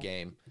go to the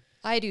game.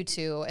 I do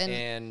too.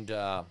 And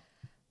I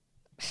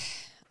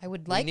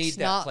would like need to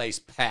that not, place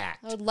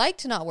packed. I would like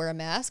to not wear a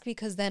mask,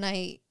 because then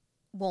I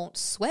won't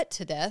sweat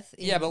to death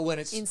but when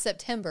it's in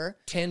September.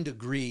 10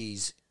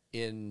 degrees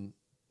in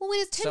Well, when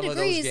it's 10 some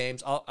degrees, of those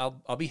games,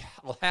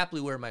 I'll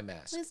happily wear my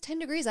mask. when it's 10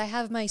 degrees, I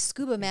have my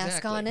scuba mask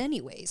Exactly. on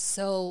anyways.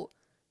 So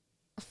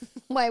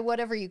my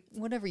whatever you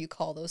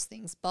call those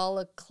things,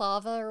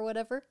 balaclava or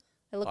whatever.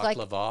 I look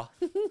Baklava.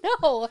 like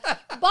no,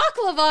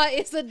 baklava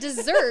is a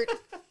dessert.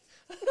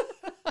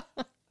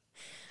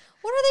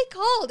 What are they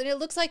called? And it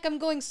looks like I'm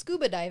going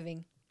scuba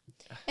diving.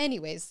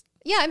 Anyways,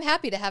 yeah, I'm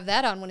happy to have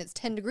that on when it's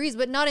 10 degrees,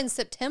 but not in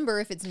September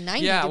if it's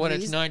 90 Yeah, degrees. when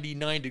it's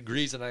 99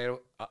 degrees, and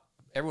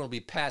everyone will be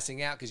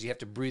passing out because you have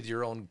to breathe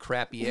your own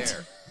crappy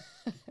air.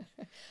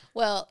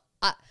 Well,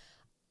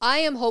 I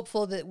am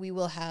hopeful that we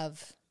will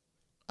have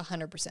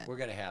 100%. We're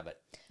gonna have it.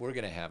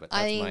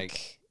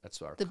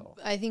 That's our call.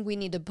 I think we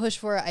need to push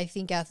for it. I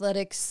think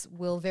athletics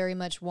will very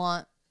much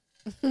want.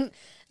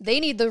 They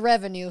need the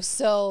revenue,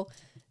 so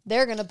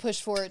they're gonna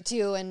push for it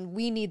too. And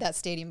we need that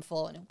stadium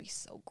full, and it'll be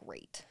so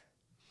great.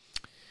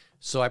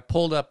 So I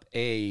pulled up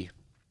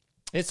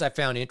this I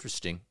found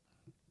interesting.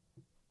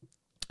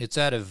 It's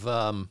out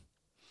of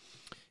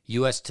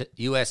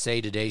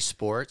USA Today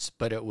Sports,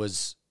 but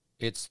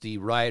it's the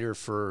writer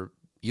for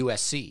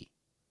USC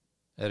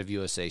out of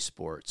USA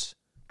Sports.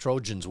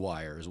 Trojan's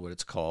Wire is what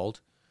it's called.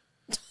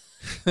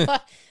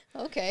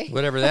 Okay.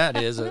 Whatever that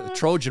is, a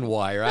Trojan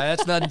Wire.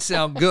 That doesn't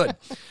sound good.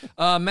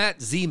 Matt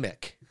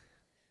Zemek.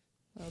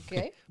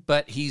 Okay.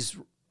 But he's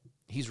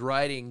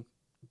writing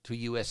to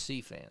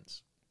USC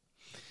fans.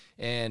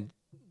 And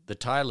the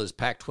title is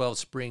Pac-12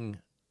 Spring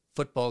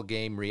Football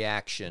Game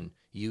Reaction.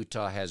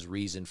 Utah has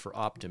reason for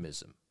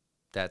optimism.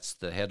 That's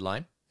the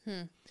headline.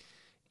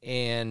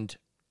 And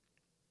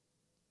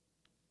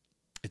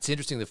It's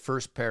interesting,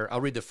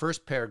 I'll read the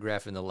first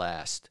paragraph and the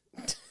last.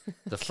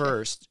 The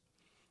first,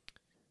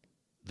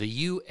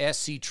 the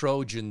USC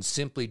Trojans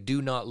simply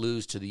do not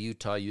lose to the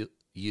Utah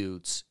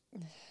Utes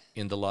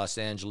in the Los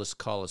Angeles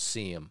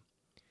Coliseum.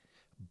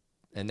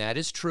 And that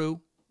is true,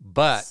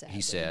 but, Sadly.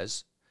 he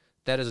says,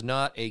 that is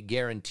not a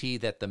guarantee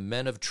that the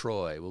men of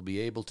Troy will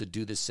be able to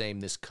do the same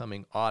this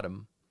coming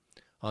autumn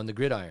on the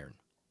gridiron.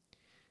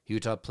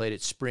 Utah played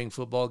its spring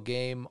football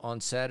game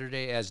on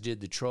Saturday, as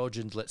did the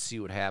Trojans. Let's see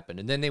what happened.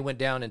 And then they went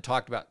down and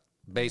talked about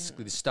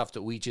basically the stuff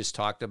that we just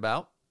talked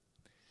about.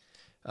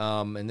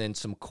 And then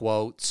some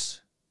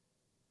quotes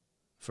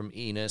from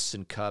Enos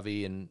and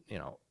Covey and,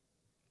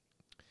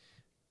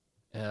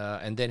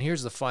 and then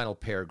here's the final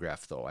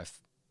paragraph, though,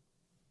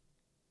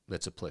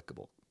 that's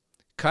applicable.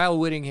 Kyle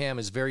Whittingham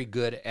is very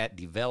good at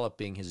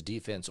developing his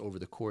defense over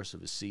the course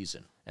of a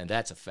season, and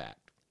that's a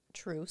fact.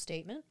 True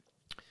statement.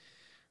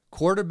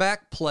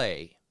 Quarterback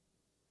play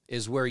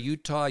is where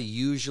Utah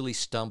usually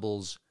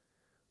stumbles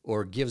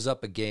or gives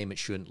up a game it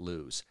shouldn't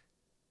lose.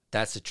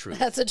 That's the truth.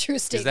 That's a true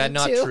statement, Is that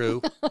not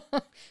true?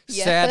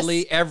 Yes.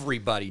 Sadly,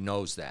 everybody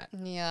knows that.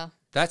 Yeah.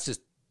 That's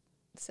just...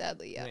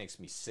 Sadly, yeah. It makes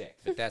me sick,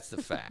 but that's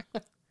the fact.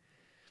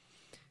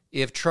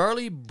 If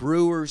Charlie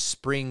Brewer's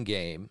spring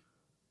game...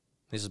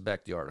 This is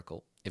back to the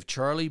article. If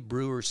Charlie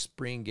Brewer's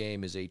spring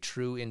game is a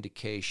true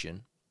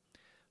indication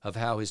of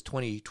how his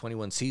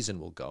 2021 season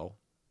will go,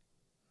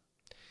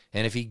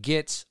 and if he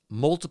gets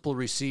multiple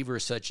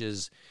receivers such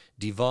as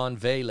Devon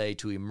Vele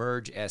to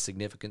emerge as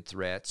significant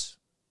threats,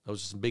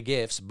 those are some big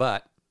ifs,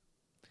 but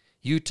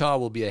Utah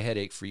will be a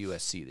headache for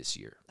USC this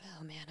year.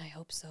 Oh, man, I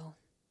hope so.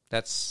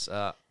 That's,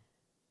 That'd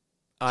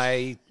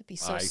be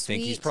so I sweet.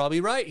 think he's probably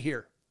right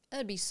here.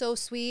 That'd be so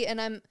sweet. And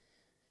I'm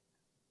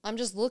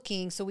just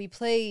looking. So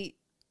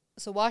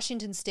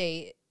Washington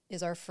State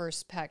is our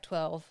first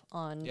Pac-12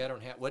 on Yeah, I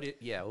don't have, what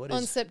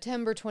on is,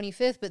 September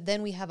 25th, but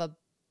then we have a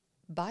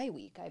bye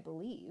week, I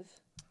believe.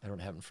 I don't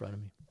have it in front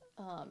of me.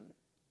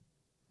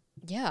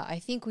 Yeah, I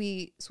think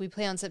we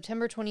play on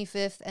September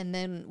 25th, and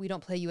then we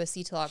don't play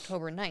USC till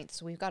October 9th.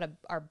 So we've got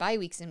our bye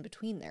weeks in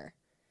between there,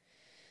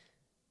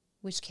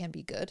 which can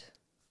be good.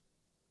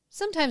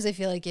 Sometimes I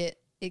feel like it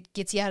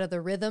gets you out of the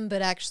rhythm,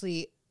 but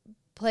actually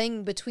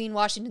playing between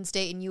Washington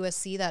State and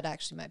USC, that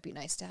actually might be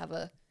nice to have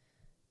a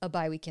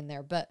bye week in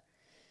there. But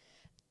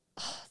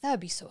that would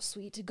be so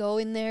sweet to go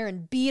in there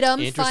and beat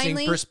them Interesting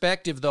finally.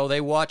 perspective, though. They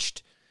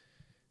watched,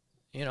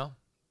 had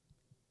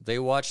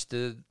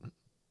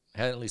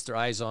at least their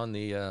eyes on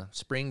the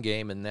spring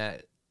game, and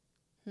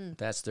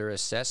that's their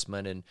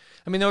assessment. And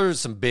I mean, there were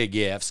some big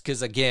ifs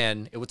because,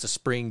 again, it was a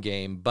spring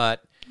game,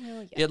 but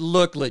it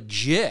looked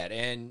legit.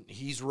 And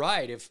he's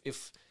right.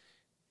 If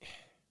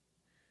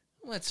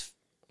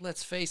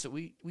let's face it,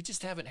 we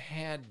just haven't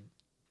had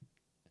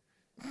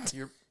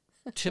your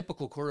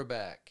typical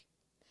quarterback.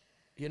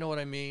 You know what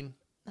I mean?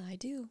 I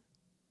do.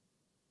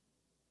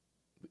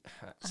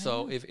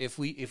 So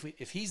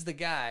if he's the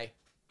guy,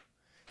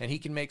 and he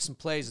can make some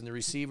plays, and the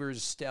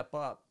receivers step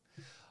up,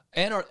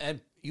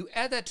 and you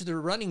add that to the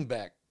running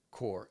back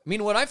core. I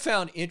mean, what I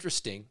found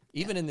interesting,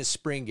 even in this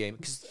spring game,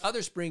 because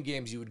other spring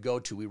games you would go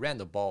to, we ran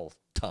the ball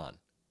a ton.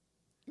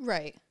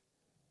 Right.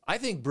 I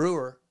think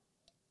Brewer.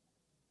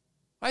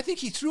 I think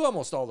he threw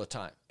almost all the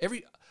time.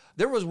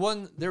 There was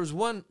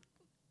one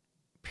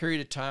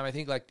period of time. I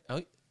think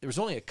there was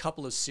only a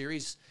couple of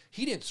series.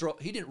 He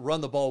didn't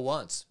run the ball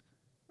once.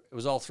 It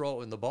was all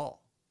throwing the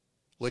ball.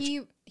 Which,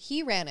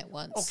 he ran it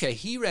once. Okay,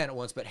 he ran it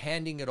once, but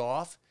handing it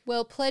off.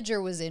 Well,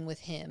 Pledger was in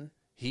with him.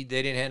 They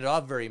didn't hand it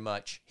off very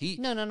much.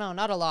 No,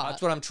 not a lot.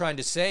 That's what I'm trying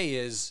to say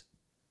is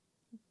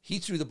he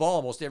threw the ball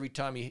almost every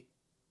time he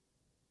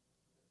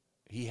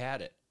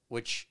had it,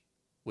 which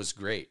was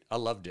great. I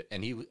loved it,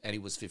 and he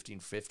was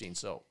 15-15.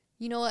 So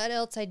you know what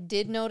else I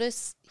did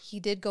notice? He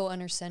did go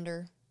under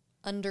center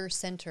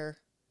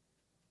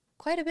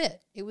quite a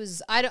bit. It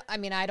was I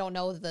don't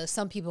know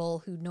some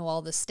people who know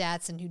all the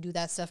stats and who do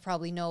that stuff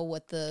probably know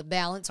what the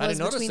balance was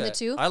between the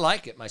two. I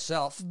like it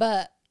myself.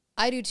 But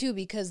I do too,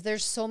 because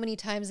there's so many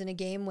times in a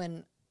game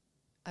when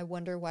I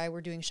wonder why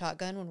we're doing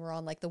shotgun when we're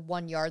on like the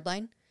 1 yard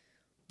line.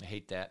 I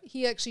hate that.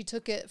 He actually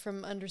took it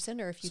from under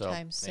center a few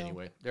times. So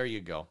anyway, there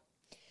you go.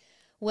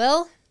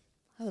 Well,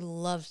 I would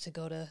love to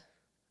go to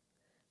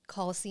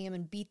Coliseum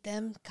and beat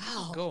them.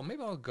 God.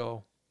 Maybe I'll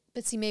go.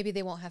 But see, maybe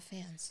they won't have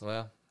fans.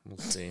 Well, we'll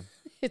see.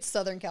 It's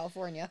Southern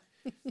California.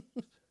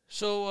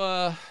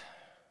 So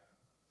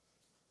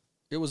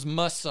it was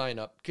MUSS sign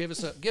up. Give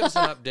us an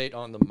update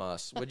on the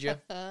MUSS, would you?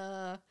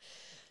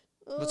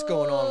 What's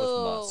going on with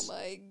MUSS? Oh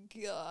my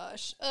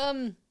gosh.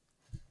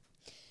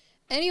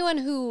 Anyone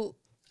who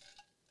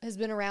has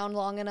been around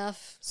long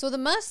enough. So the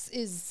MUSS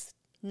is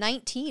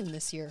 19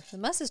 this year. The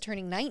MUSS is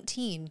turning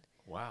 19.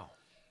 Wow.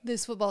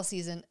 This football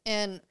season.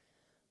 And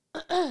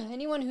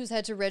anyone who's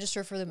had to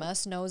register for the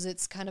MUSS knows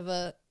it's kind of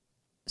a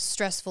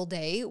stressful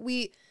day.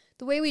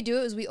 The way we do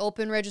it is we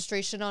open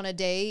registration on a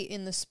day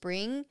in the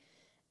spring,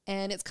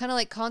 and it's kind of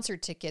like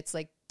concert tickets.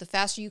 Like, the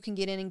faster you can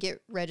get in and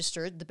get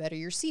registered, the better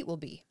your seat will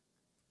be.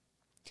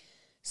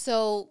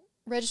 So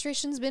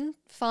registration's been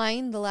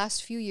fine the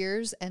last few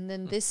years, and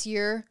then this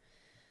year,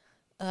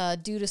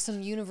 due to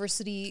some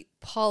university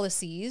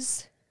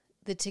policies,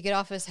 the ticket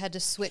office had to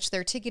switch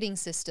their ticketing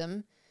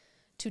system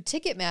to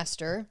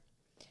Ticketmaster,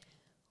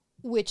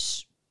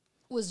 which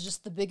was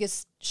just the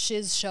biggest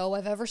shiz show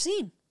I've ever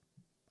seen.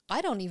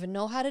 I don't even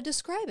know how to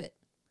describe it.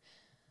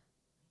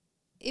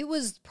 It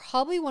was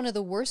probably one of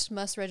the worst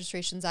MUSS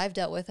registrations I've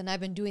dealt with, and I've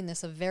been doing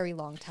this a very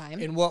long time.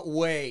 In what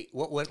way?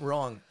 What went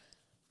wrong?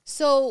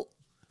 So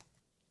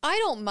I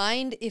don't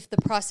mind if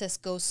the process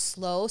goes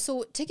slow.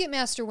 So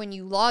Ticketmaster, when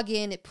you log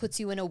in, it puts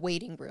you in a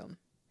waiting room.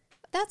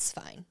 That's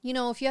fine. You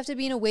know, if you have to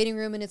be in a waiting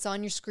room and it's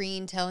on your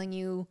screen telling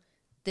you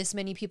this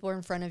many people are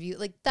in front of you,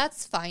 like,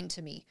 that's fine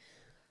to me.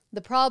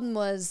 The problem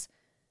was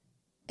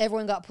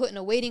everyone got put in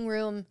a waiting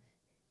room,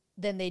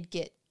 then they'd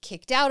get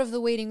kicked out of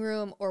the waiting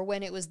room, or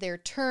when it was their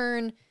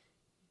turn,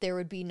 there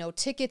would be no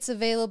tickets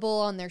available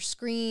on their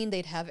screen.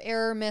 They'd have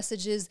error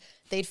messages.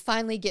 They'd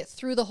finally get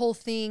through the whole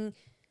thing.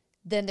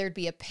 Then there'd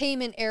be a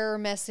payment error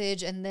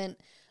message. And then,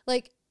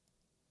 like,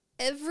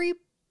 every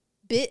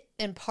bit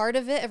and part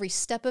of it, every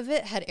step of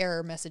it had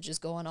error messages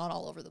going on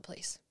all over the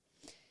place.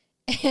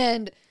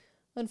 And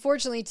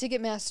unfortunately,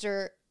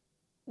 Ticketmaster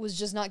was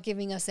just not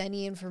giving us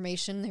any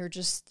information. They were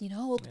just, you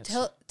know,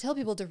 tell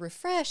people to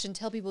refresh and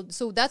tell people.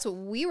 So that's what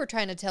we were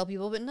trying to tell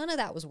people, but none of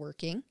that was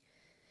working.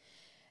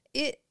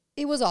 It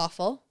was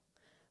awful,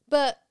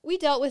 but we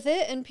dealt with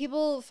it, and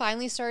people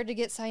finally started to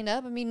get signed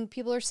up. I mean,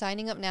 people are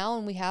signing up now,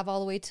 and we have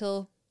all the way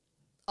till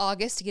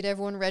August to get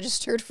everyone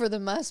registered for the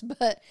MUSS,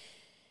 but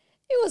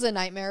it was a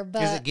nightmare.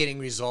 But is it getting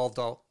resolved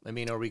though? I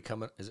mean,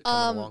 is it coming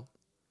along?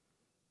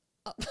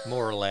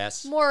 More or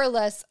less. More or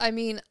less. I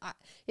mean,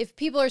 if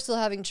people are still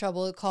having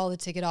trouble, call the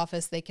ticket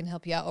office. They can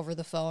help you out over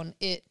the phone.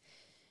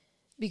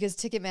 Because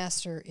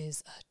Ticketmaster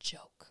is a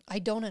joke. I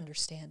don't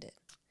understand it.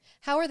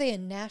 How are they a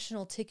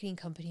national ticketing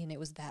company and it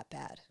was that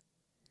bad?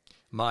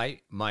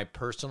 My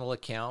personal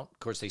account, of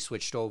course, they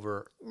switched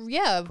over.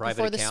 Yeah, private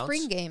before the accounts.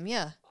 spring game.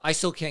 Yeah, I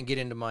still can't get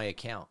into my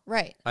account.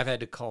 right. I've had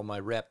to call my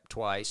rep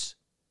twice.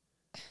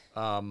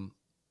 And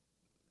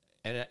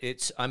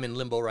I'm in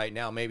limbo right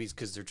now. Maybe it's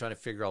because they're trying to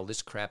figure all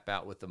this crap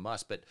out with the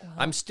MUSS, but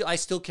I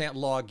still can't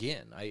log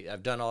in.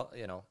 I've done all,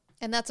 you know.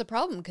 And that's a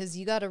problem because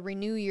you got to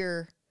renew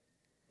your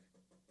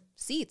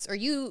seats, or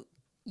you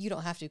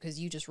don't have to because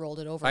you just rolled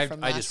it over from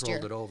last year. I just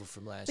rolled it over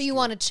from last year. But you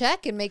want to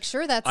check and make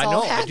sure that's I all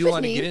know. happening. I do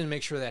want to get in and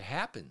make sure that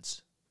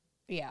happens.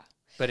 Yeah.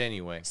 But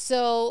anyway.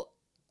 So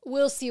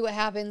we'll see what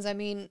happens. I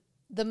mean,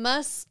 the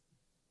MUSS,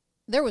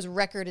 there was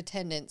record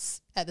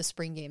attendance at the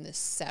spring game this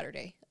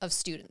Saturday of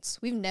students.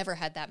 We've never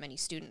had that many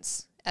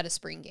students at a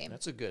spring game.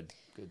 That's a good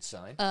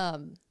sign.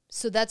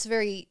 So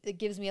it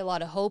gives me a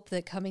lot of hope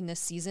that coming this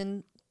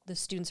season, the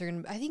students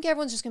are I think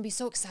everyone's just going to be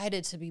so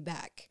excited to be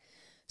back.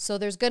 So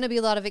there's going to be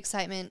a lot of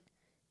excitement.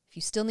 If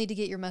you still need to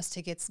get your MUSS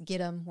tickets, get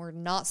them. We're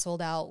not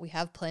sold out. We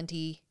have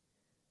plenty.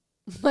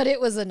 But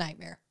it was a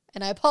nightmare.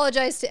 And I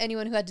apologize to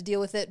anyone who had to deal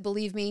with it.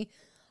 Believe me,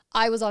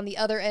 I was on the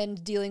other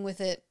end dealing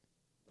with it.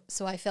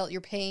 So I felt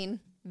your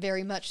pain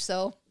very much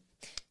so.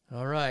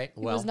 All right.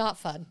 It was not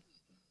fun.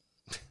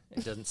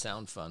 It doesn't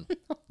sound fun.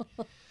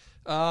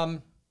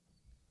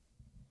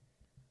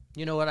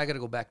 You know what? I got to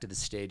go back to the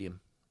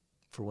stadium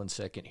for 1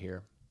 second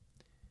here.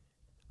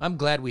 I'm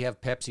glad we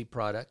have Pepsi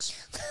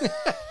products.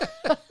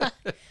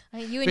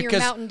 You and your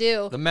Mountain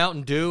Dew. The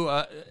Mountain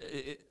Dew,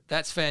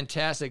 that's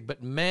fantastic.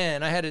 But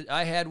man,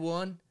 I had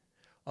one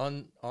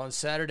on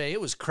Saturday.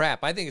 It was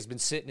crap. I think it's been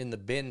sitting in the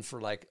bin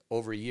for like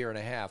over a year and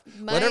a half.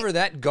 Whatever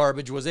that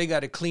garbage was, they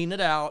got to clean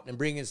it out and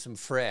bring in some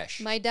fresh.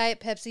 My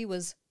Diet Pepsi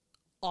was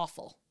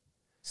awful.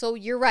 So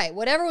you're right.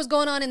 Whatever was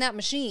going on in that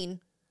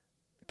machine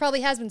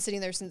probably has been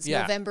sitting there since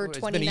November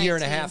 2019. It's been a year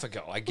and a half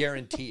ago. I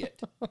guarantee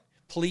it.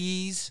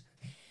 Please.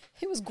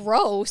 It was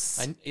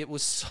gross. It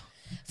was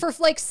for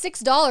like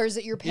 $6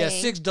 that you're paying.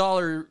 Yeah,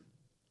 $6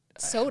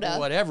 soda,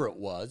 whatever it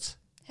was.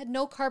 Had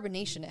no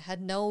carbonation. It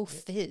had no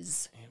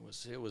fizz.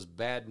 It was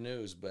bad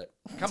news. But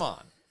come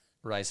on,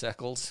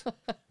 Rice-Eccles,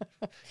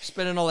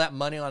 spending all that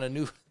money on a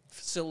new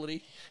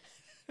facility.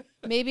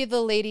 Maybe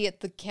the lady at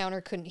the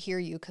counter couldn't hear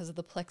you because of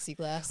the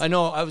plexiglass. I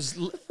know.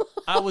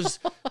 I was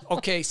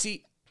okay.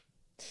 See,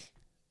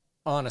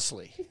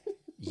 honestly,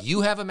 you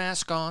have a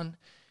mask on.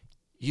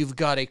 You've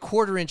got a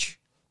 1/4-inch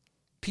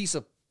piece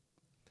of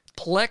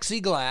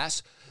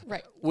plexiglass,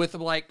 right, with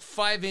like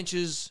 5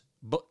 inches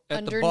at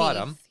underneath, the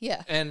bottom,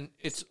 yeah, and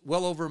it's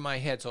well over my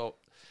head. So,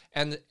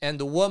 and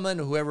the woman,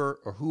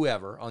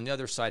 whoever on the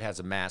other side has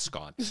a mask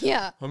on.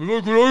 Yeah, I'm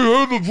like, can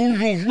I have the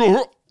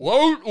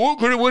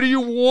what do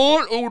you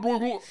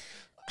want?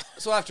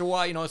 So after a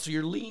while, so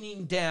you're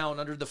leaning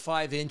down under the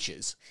 5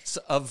 inches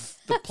of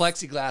the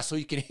plexiglass so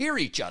you can hear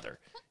each other.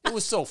 It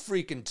was so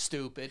freaking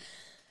stupid.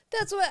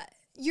 That's what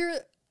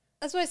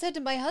I said to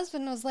my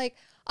husband. I was like,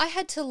 I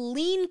had to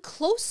lean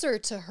closer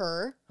to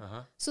her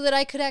so that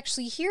I could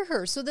actually hear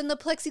her. So then the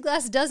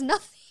plexiglass does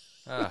nothing.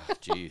 Oh,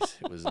 jeez.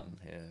 It was,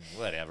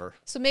 whatever.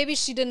 So maybe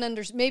she didn't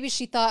understand. Maybe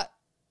she thought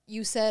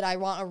you said, I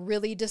want a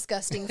really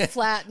disgusting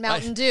flat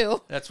Mountain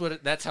Dew.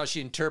 That's how she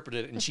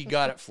interpreted it, and she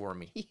got it for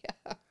me.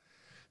 Yeah.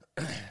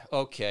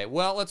 Okay,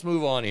 well, let's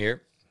move on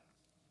here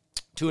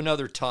to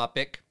another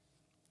topic.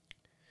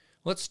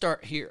 Let's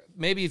start here.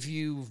 Maybe if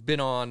you've been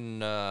on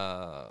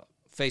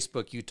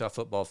Facebook, Utah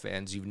football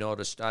fans, you've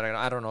noticed,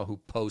 I don't know who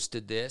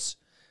posted this.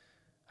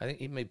 I think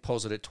he may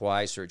posted it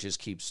twice, or it just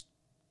keeps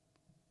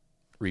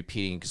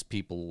repeating because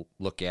people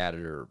look at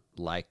it or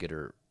like it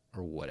or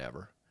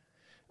whatever.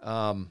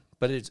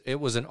 But it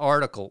was an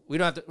article. We're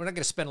not going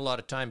to spend a lot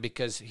of time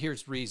because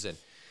here's the reason.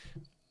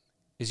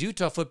 Is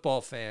Utah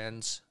football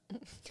fans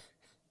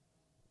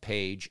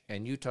page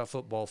and Utah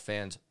football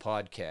fans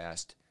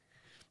podcast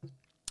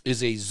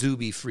is a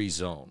Zuby-free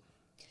zone,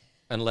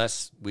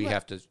 unless we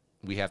have to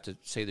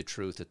say the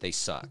truth that they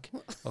suck.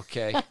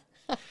 Okay,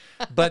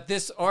 but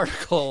this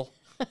article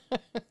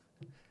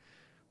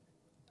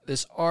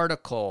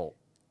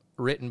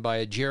written by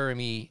a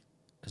Jeremy,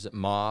 is it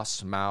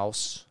MUSS?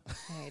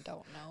 I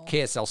don't know.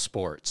 KSL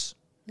Sports.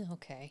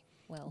 Okay,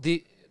 well.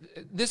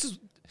 This is,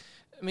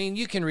 I mean,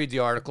 you can read the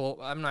article.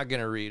 I'm not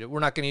going to read it. We're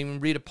not going to even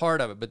read a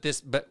part of it. But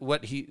this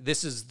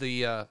is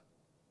the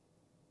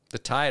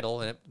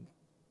title, and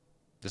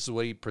this is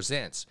what he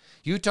presents.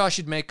 Utah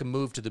should make a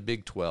move to the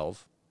Big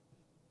 12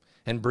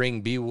 and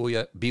bring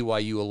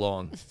BYU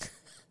along.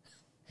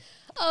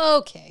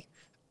 Okay.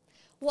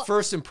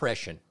 First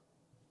impression.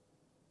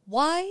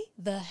 Why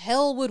the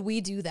hell would we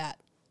do that?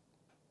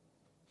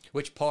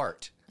 Which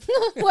part?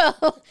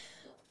 Well,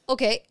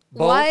 okay.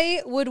 Both?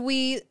 Why would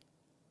we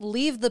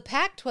leave the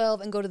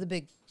Pac-12 and go to the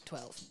Big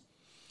 12?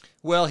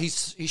 Well,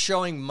 he's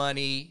showing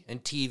money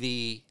and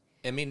TV.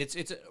 I mean, it's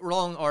a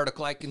wrong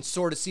article. I can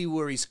sort of see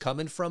where he's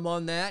coming from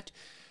on that,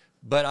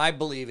 but I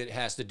believe it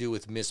has to do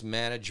with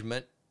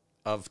mismanagement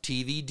of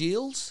TV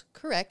deals.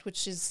 Correct,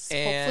 which is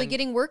hopefully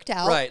getting worked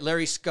out. Right,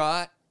 Larry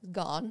Scott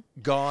Gone.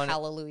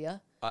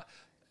 Hallelujah.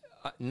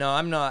 No,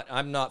 I'm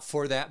not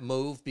for that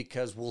move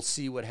because we'll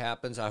see what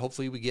happens.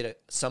 Hopefully we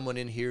get someone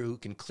in here who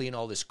can clean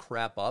all this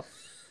crap up.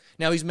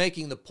 Now he's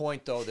making the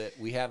point though that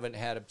we haven't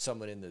had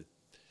someone in the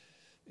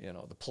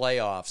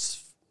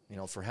playoffs,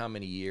 for how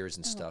many years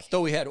and stuff. Okay.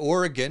 Though we had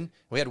Oregon,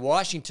 we had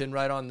Washington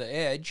right on the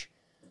edge.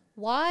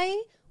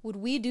 Why would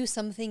we do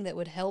something that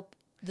would help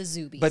the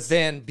Zubies? But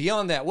then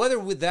beyond that, whether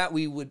with that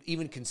we would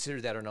even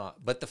consider that or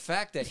not, but the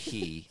fact that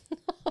he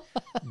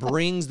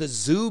brings the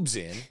Zoobs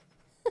in,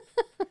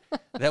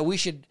 that we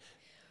should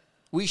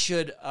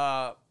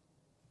I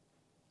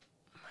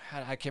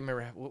can't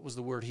remember what was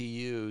the word he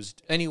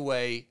used.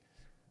 Anyway,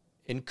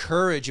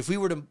 encourage if we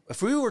were to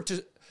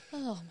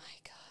oh my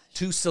God,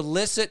 to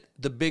solicit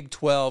the Big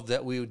 12,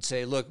 that we would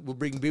say, look, we'll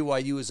bring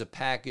BYU as a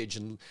package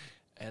and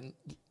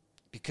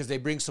because they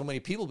bring so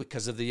many people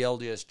because of the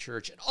LDS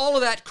Church and all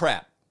of that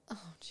crap.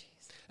 Oh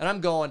jeez. And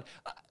I'm going,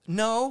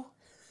 no,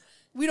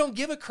 we don't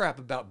give a crap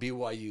about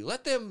BYU.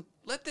 Let them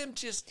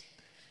just.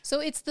 So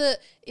it's the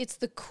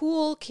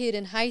cool kid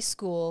in high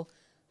school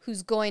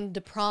who's going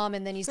to prom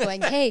and then he's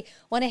going, hey,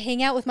 want to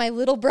hang out with my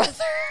little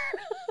brother?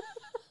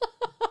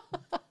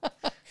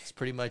 That's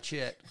pretty much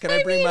it. Can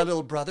I bring my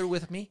little brother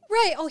with me?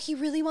 Right. Oh, he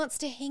really wants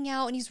to hang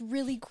out and he's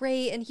really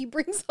great and he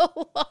brings a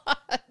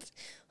lot.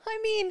 I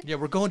mean. Yeah,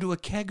 we're going to a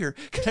kegger.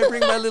 Can I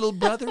bring my little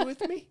brother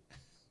with me?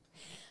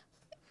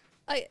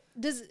 I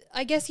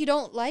guess you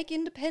don't like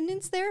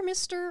independence there,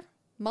 Mr.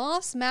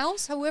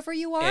 Mouse, however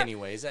you are.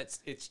 Anyways,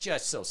 it's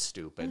just so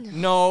stupid.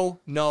 No.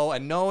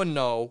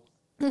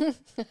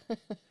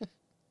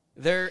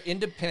 They're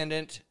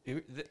independent.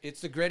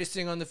 It's the greatest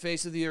thing on the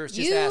face of the earth.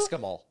 Just ask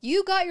them all.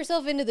 You got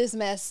yourself into this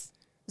mess,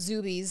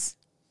 Zubies.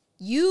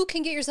 You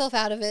can get yourself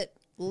out of it.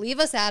 Leave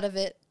us out of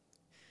it.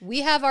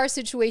 We have our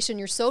situation.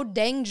 You're so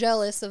dang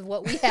jealous of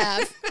what we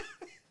have.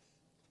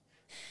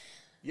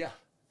 Yeah.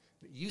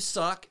 You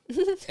suck.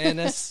 And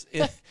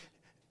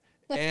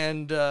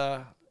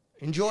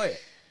enjoy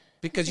it.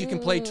 Because you can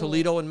play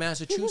Toledo and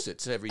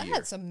Massachusetts every year.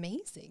 That's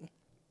amazing.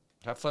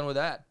 Have fun with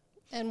that.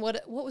 And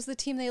what was the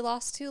team they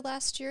lost to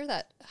last year?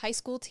 That high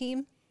school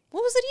team?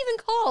 What was it even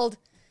called?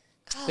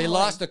 God. They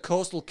lost to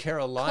Coastal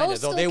Carolina,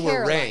 though they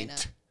were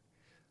ranked.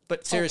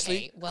 But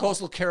seriously, okay,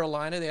 Coastal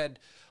Carolina,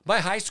 my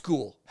high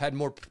school had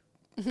more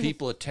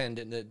people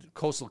attending than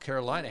Coastal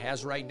Carolina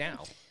has right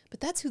now. But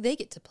that's who they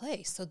get to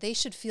play, so they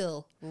should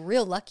feel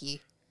real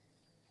lucky.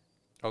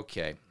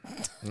 Okay,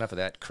 enough of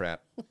that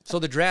crap. So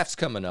the draft's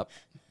coming up.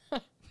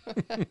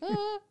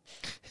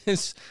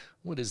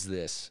 What is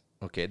this?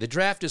 Okay, the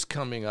draft is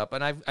coming up,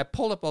 and I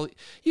pulled up all.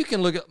 You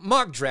can look at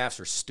mock drafts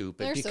are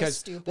stupid. They're because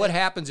so stupid. What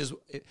happens is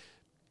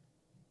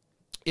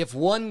if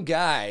one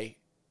guy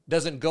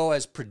doesn't go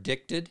as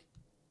predicted,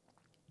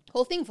 the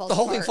whole thing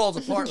falls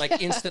apart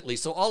like instantly.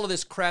 So all of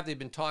this crap they've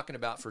been talking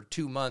about for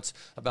 2 months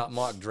about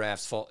mock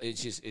drafts,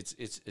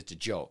 it's a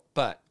joke.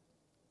 But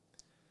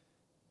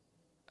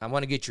I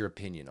want to get your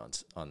opinion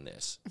on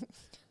this.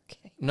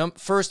 Okay.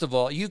 First of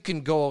all, you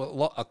can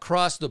go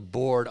across the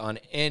board on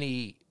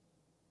any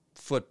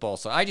football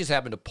site. I just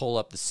happened to pull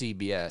up the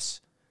CBS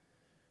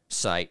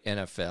site,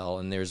 NFL,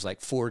 and there's like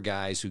 4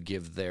 guys who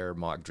give their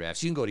mock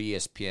drafts. You can go to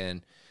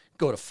ESPN,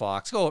 go to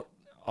Fox, go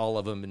all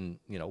of them, and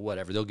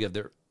whatever. They'll give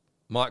their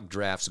mock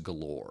drafts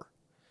galore.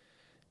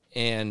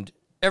 And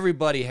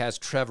everybody has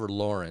Trevor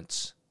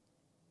Lawrence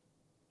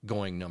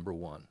going number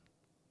one,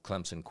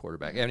 Clemson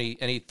quarterback.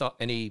 Any thought?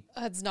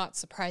 That's not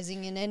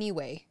surprising in any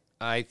way.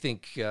 I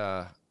think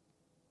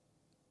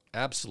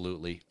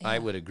absolutely, I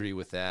would agree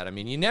with that. I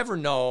mean, you never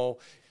know.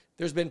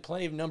 There's been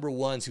plenty of number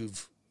ones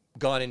who've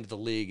gone into the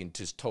league and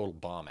just total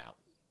bomb out.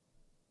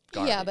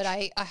 Garbage. Yeah, but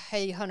I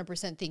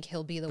 100% think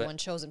he'll be the one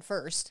chosen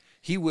first.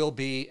 He will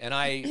be, and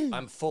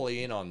I'm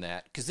fully in on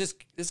that because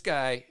this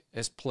guy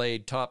has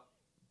played top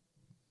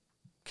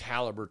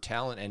caliber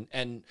talent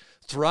and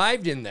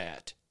thrived in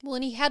that. Well,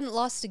 and he hadn't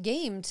lost a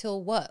game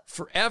till what?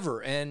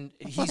 Forever, and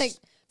he's like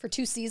for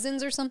 2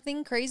 seasons or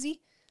something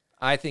crazy.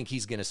 I think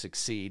he's going to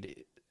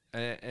succeed,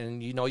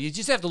 and you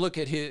just have to look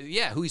at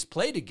who he's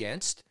played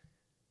against,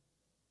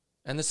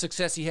 and the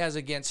success he has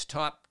against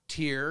top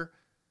tier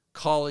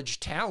college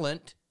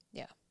talent.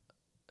 Yeah,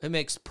 it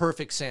makes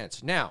perfect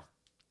sense. Now,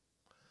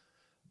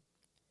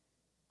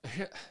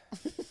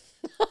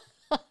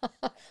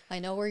 I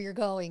know where you're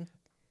going.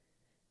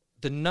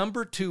 The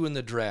number 2 in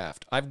the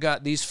draft, I've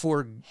got these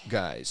 4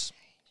 guys.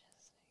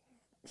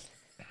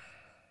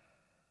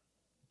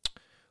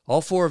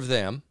 All 4 of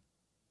them.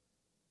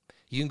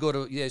 You can go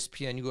to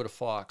ESPN, you go to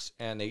Fox,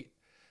 and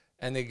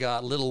they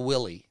got Lil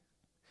Willy.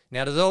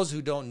 Now, to those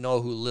who don't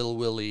know who Lil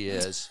Willy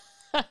is,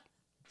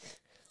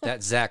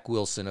 that's Zach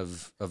Wilson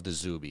of the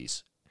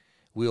Zoobies.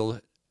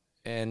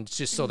 And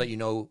just so that you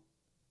know,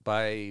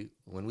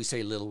 when we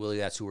say Lil Willy,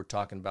 that's who we're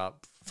talking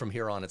about. From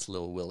here on, it's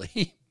Lil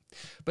Willy.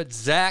 But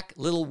Zach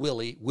Lil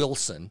Willy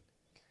Wilson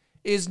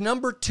is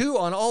number 2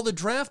 on all the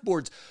draft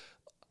boards.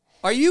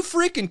 Are you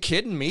freaking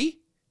kidding me?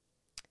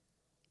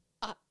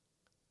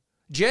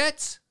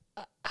 Jets?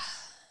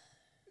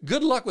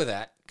 Good luck with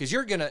that, because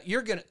you're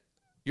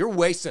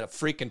wasting a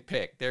freaking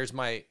pick.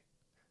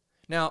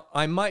 Now,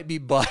 I might be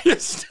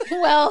biased.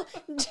 Well,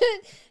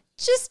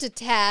 just a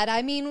tad.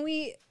 I mean,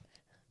 we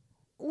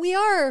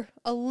are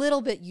a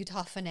little bit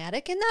Utah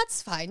fanatic, and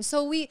that's fine.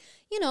 So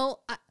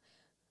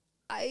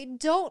I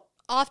don't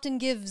often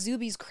give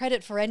Zoobies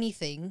credit for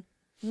anything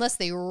unless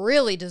they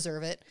really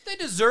deserve it. If they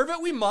deserve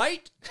it, we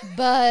might.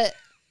 But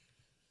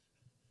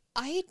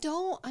I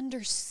don't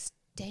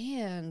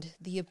understand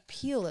the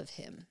appeal of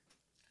him.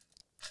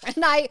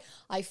 And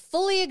I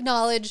fully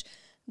acknowledge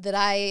that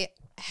I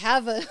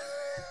have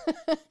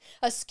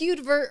a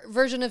skewed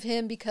version of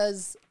him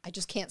because I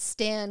just can't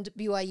stand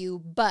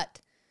BYU. But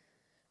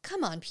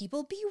come on,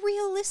 people, be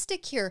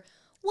realistic here.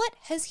 What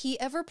has he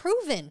ever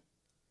proven?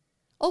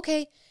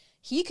 Okay,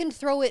 he can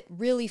throw it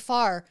really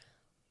far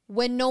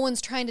when no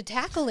one's trying to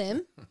tackle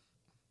him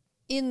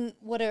in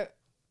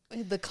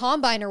the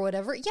combine or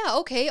whatever. Yeah,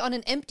 okay, on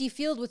an empty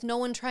field with no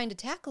one trying to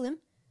tackle him.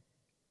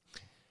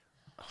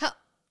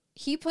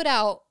 He put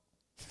out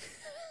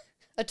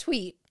a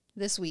tweet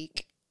this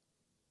week.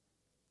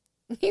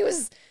 He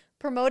was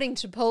promoting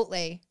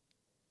Chipotle,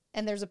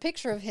 and there's a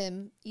picture of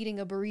him eating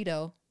a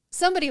burrito.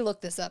 Somebody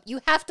look this up.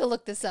 You have to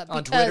look this up.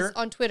 On Twitter?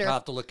 On Twitter. I'll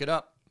have to look it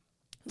up.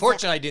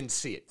 Fortunately, I didn't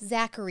see it.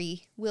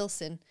 Zachary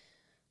Wilson.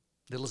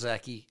 Little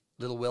Zachy,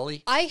 Little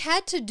Willy. I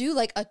had to do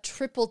like a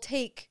triple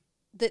take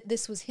that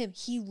this was him.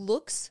 He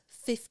looks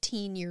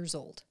 15 years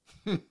old.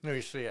 Let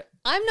me see it.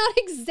 I'm not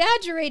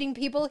exaggerating,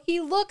 people. He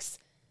looks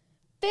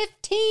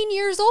 15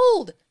 years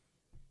old.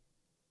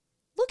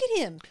 Look at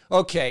him.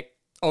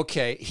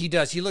 Okay, he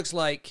does. He looks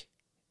like...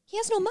 He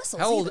has no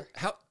muscles How old?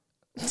 either.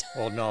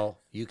 Well, no,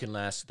 you can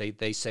last.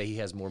 They say he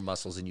has more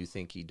muscles than you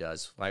think he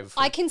does.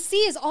 I can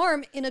see his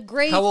arm in a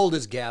gray... How old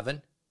is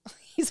Gavin?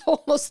 He's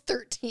almost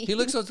 13. He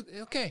looks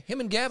okay.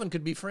 Him and Gavin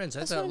could be friends.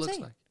 That's how it looks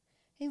like.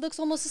 He looks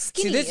almost as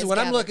skinny. See, this is when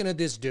Gavin. I'm looking at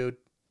this dude.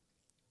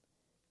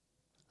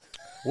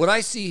 What I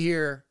see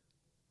here,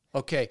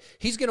 okay,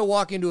 he's going to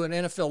walk into an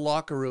NFL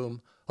locker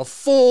room of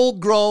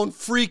full-grown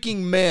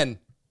freaking men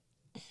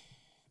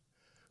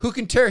who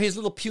can tear his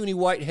little puny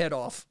white head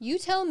off. You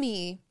tell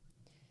me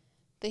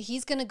that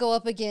he's going to go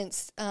up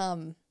against,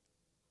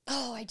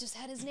 I just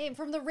had his name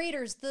from the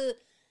Raiders, the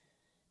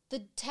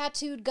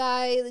tattooed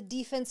guy, the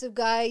defensive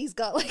guy. He's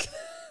got like,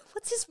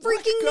 what's his freaking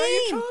What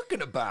guy name? are you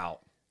talking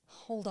about?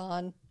 Hold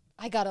on.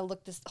 I got to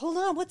look this. Hold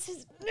on. What's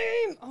his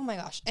name? Oh my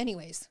gosh.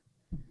 Anyways,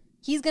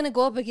 he's going to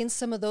go up against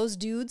some of those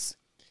dudes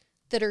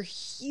that are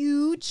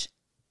huge.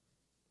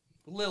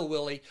 Lil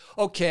Willy.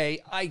 Okay,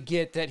 I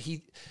get that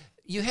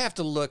you have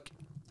to look.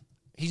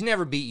 He's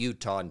never beat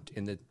Utah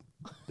in the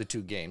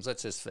 2 games.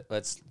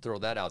 Let's throw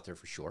that out there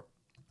for sure.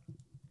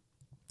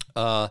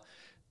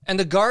 And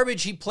the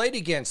garbage he played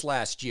against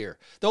last year.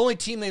 The only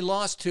team they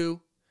lost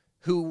to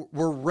who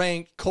were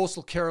ranked,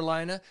 Coastal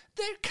Carolina,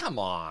 come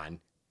on.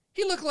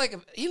 He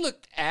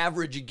looked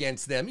average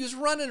against them. He was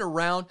running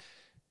around.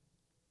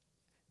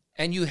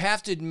 And you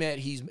have to admit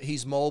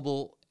he's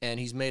mobile and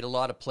he's made a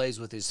lot of plays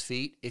with his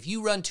feet. If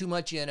you run too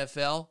much in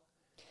NFL,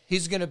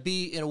 he's going to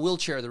be in a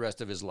wheelchair the rest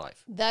of his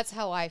life. That's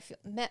how I feel.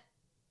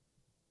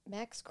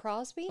 Max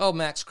Crosby? Oh,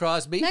 Max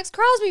Crosby? Max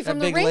Crosby from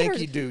that the big Raiders.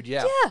 lanky dude,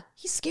 yeah. Yeah,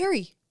 he's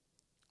scary.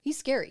 He's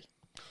scary.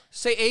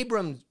 Say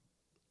Abrams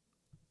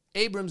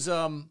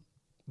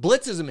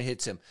blitzes him and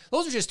hits him.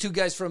 Those are just two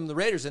guys from the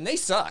Raiders, and they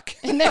suck.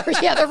 And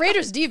the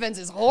Raiders' defense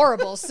is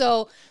horrible.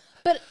 So,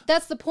 but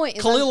that's the point.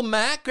 Khalil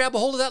Mack, grab a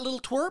hold of that little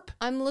twerp.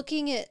 I'm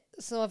looking at,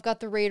 so I've got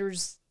the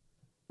Raiders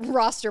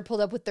roster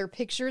pulled up with their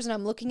pictures, and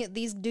I'm looking at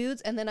these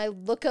dudes, and then I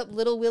look up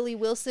Lil Willy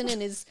Wilson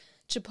and his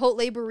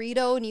Chipotle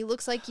burrito, and he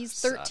looks like he's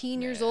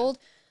 13 years old.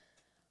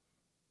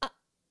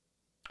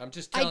 I'm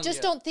just telling you. I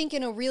just don't think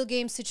in a real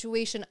game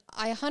situation,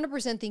 I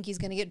 100% think he's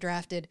going to get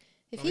drafted.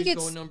 He's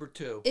going number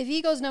 2. If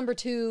he goes number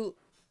 2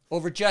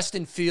 over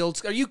Justin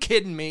Fields, are you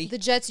kidding me? The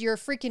Jets, you're a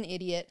freaking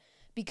idiot,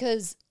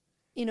 because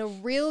in a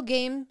real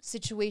game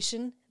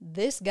situation,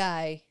 this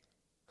guy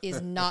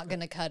is not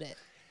going to cut it.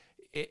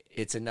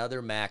 It's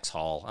another Max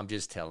Hall. I'm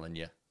just telling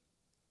you.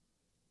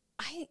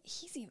 He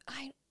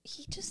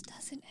just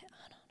doesn't. I don't know.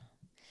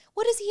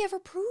 What has he ever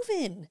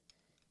proven?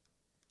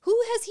 Who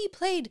has he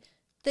played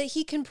that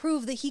he can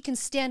prove that he can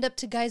stand up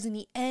to guys in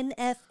the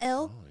NFL?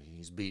 Oh,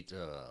 he's beat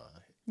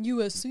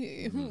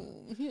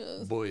USC.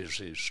 Yes.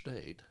 Boise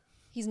State.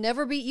 He's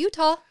never beat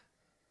Utah.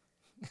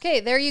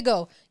 Okay, there you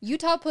go.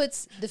 Utah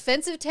puts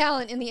defensive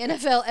talent in the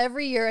NFL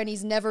every year, and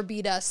he's never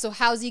beat us. So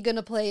how's he going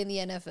to play in the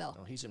NFL?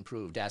 Oh, he's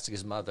improved. Ask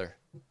his mother.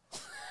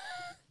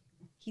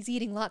 He's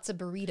eating lots of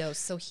burritos,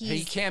 so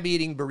he can't be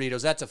eating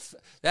burritos.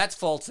 That's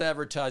false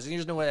advertising.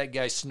 There's no way that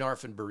guy's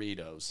snarfing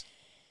burritos.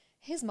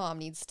 His mom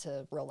needs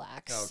to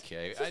relax.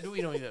 Okay,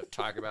 we don't need to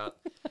talk about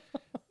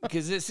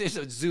because this is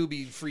a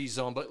Zuby-free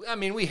zone. But I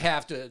mean, we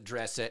have to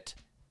address it.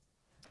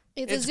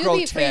 It's a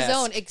Zuby-free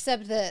zone,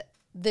 except that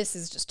this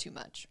is just too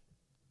much.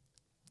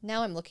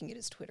 Now I'm looking at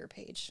his Twitter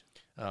page.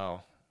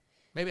 Oh,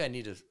 maybe I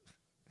need to.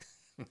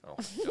 No,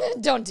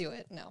 don't do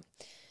it. No,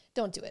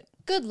 don't do it.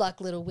 Good luck,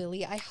 Little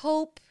Willy. I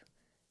hope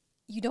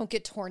you don't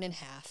get torn in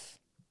half.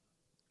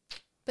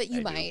 But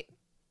you might.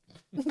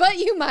 But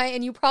you might,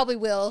 and you probably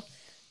will,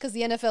 because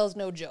the NFL is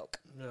no joke.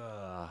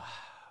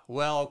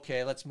 Well,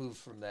 okay, let's move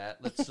from that.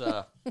 Let's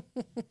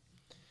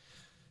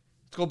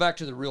go back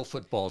to the real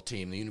football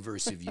team, the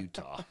University of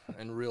Utah,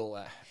 and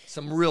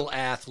some real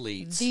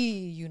athletes. The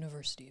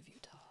University of Utah.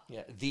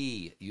 Yeah,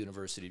 the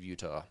University of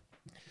Utah.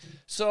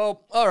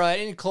 So, all right,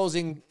 any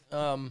closing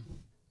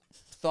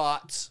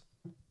thoughts?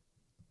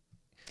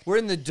 We're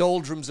in the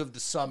doldrums of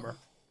the summer,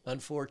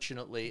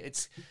 unfortunately.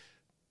 It's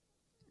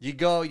you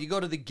go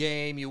to the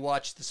game, you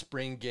watch the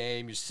spring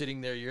game, you're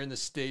sitting there, you're in the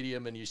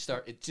stadium, and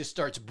it just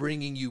starts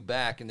bringing you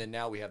back, and then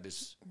now we have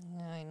this.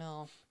 I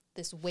know,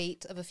 this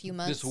wait of a few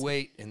months. This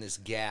wait and this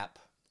gap.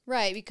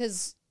 Right,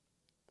 because,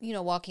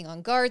 walking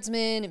on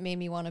Guardsmen, it made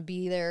me want to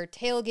be there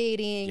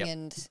tailgating,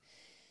 and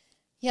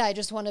yeah, I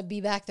just want to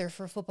be back there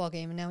for a football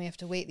game, and now we have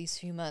to wait these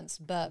few months.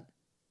 But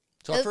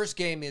so our first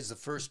game is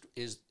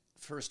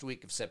first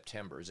week of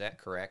September. Is that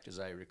correct, as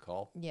I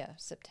recall? Yeah,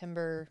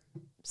 September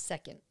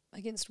 2nd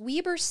against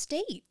Weber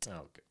State.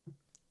 Okay.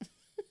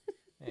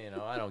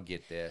 I don't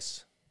get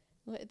this.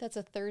 That's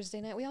a Thursday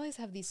night. We always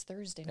have these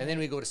Thursday nights. And then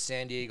we go to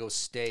San Diego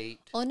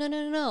State. Oh,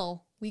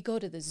 no. We go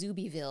to the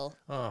Zubyville.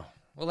 Oh,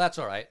 well, that's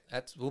all right.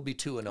 We'll be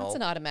 2-0. That's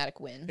an automatic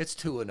win. It's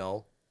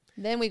 2-0.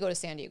 Then we go to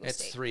San Diego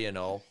State. It's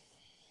 3-0.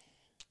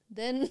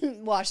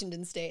 Then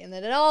Washington State, and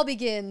then it all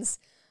begins,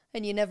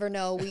 and you never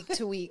know week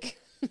to week.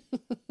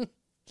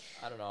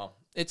 I don't know.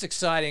 It's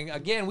exciting.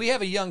 Again, we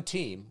have a young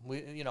team.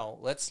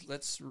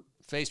 Let's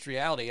face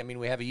reality. I mean,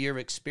 we have a year of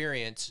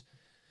experience,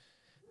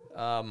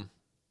 but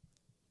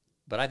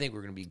I think we're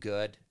going to be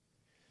good.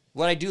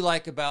 What I do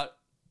like about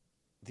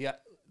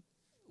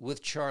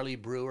with Charlie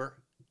Brewer,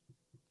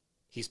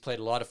 he's played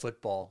a lot of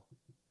football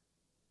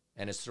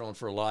and has thrown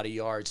for a lot of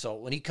yards. So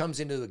when he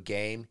comes into the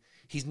game,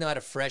 he's not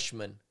a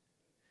freshman.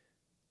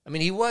 I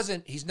mean,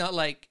 he's not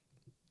like,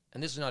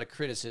 and this is not a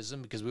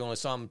criticism because we only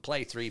saw him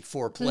play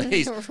 3-4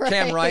 plays. Right.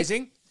 Cam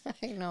Rising.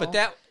 I know.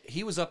 But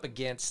he was up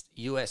against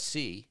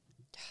USC.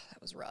 That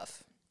was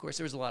rough. Of course,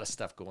 there was a lot of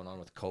stuff going on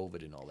with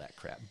COVID and all that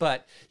crap.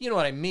 But you know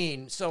what I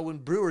mean? So when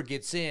Brewer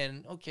gets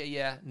in, okay,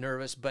 yeah,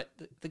 nervous, but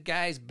the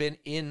guy's been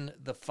in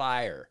the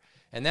fire,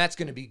 and that's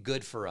going to be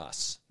good for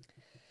us.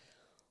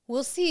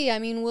 We'll see. I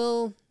mean,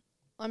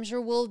 I'm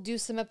sure we'll do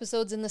some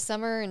episodes in the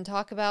summer and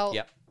talk about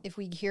if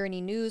we hear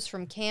any news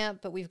from camp,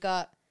 but we've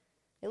got,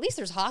 at least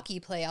there's hockey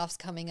playoffs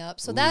coming up.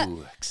 So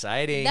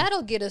exciting.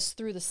 That'll get us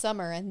through the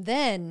summer, and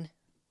then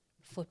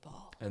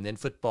football.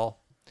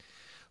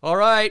 All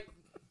right,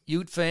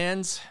 Ute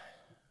fans,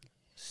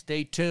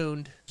 stay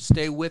tuned.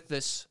 Stay with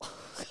us.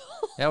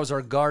 That was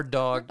our guard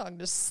dog. Our dog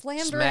just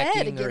slammed her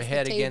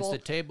head against the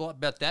table. I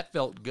bet that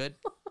felt good.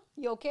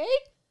 You okay?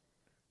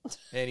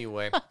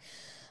 Anyway.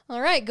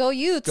 All right, go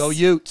Utes. Go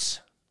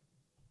Utes.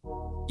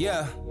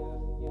 Yeah.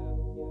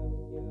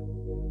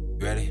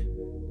 Ready?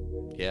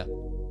 Yeah.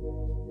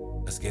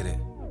 Let's get it.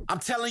 I'm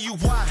telling you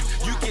why.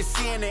 You can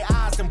see in their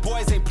eyes, them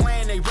boys ain't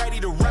playing, they ready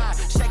to ride.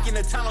 Shaking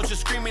the tunnel,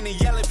 just screaming and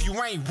yell. If you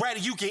ain't ready,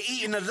 you get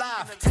eaten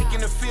alive.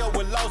 Taking the field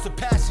with loads of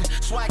passion.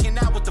 Swagging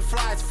out with the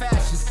flyest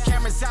fashions.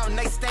 Cameras out and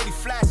they steady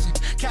flashing.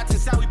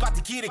 Captains out, we about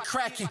to get get it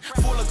cracking.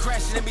 Full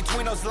aggression in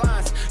between those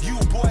lines. You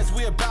boys,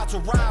 we about to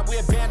ride.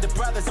 We're a band of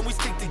brothers and we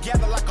stick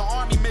together like an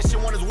army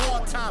mission when it's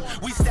wartime.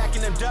 We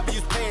stacking them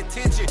W's, pay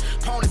attention.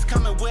 Opponents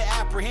coming with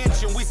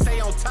apprehension. We stay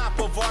on top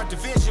of our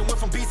division. We're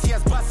from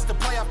BCS buses to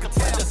playoff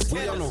contenders.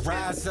 We on the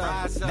rise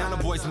up. Now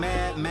the boys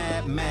mad.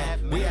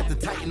 We have to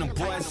tighten them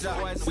boys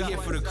up. We here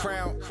for the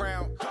crown.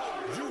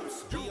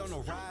 We on the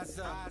rise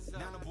up.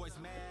 Now the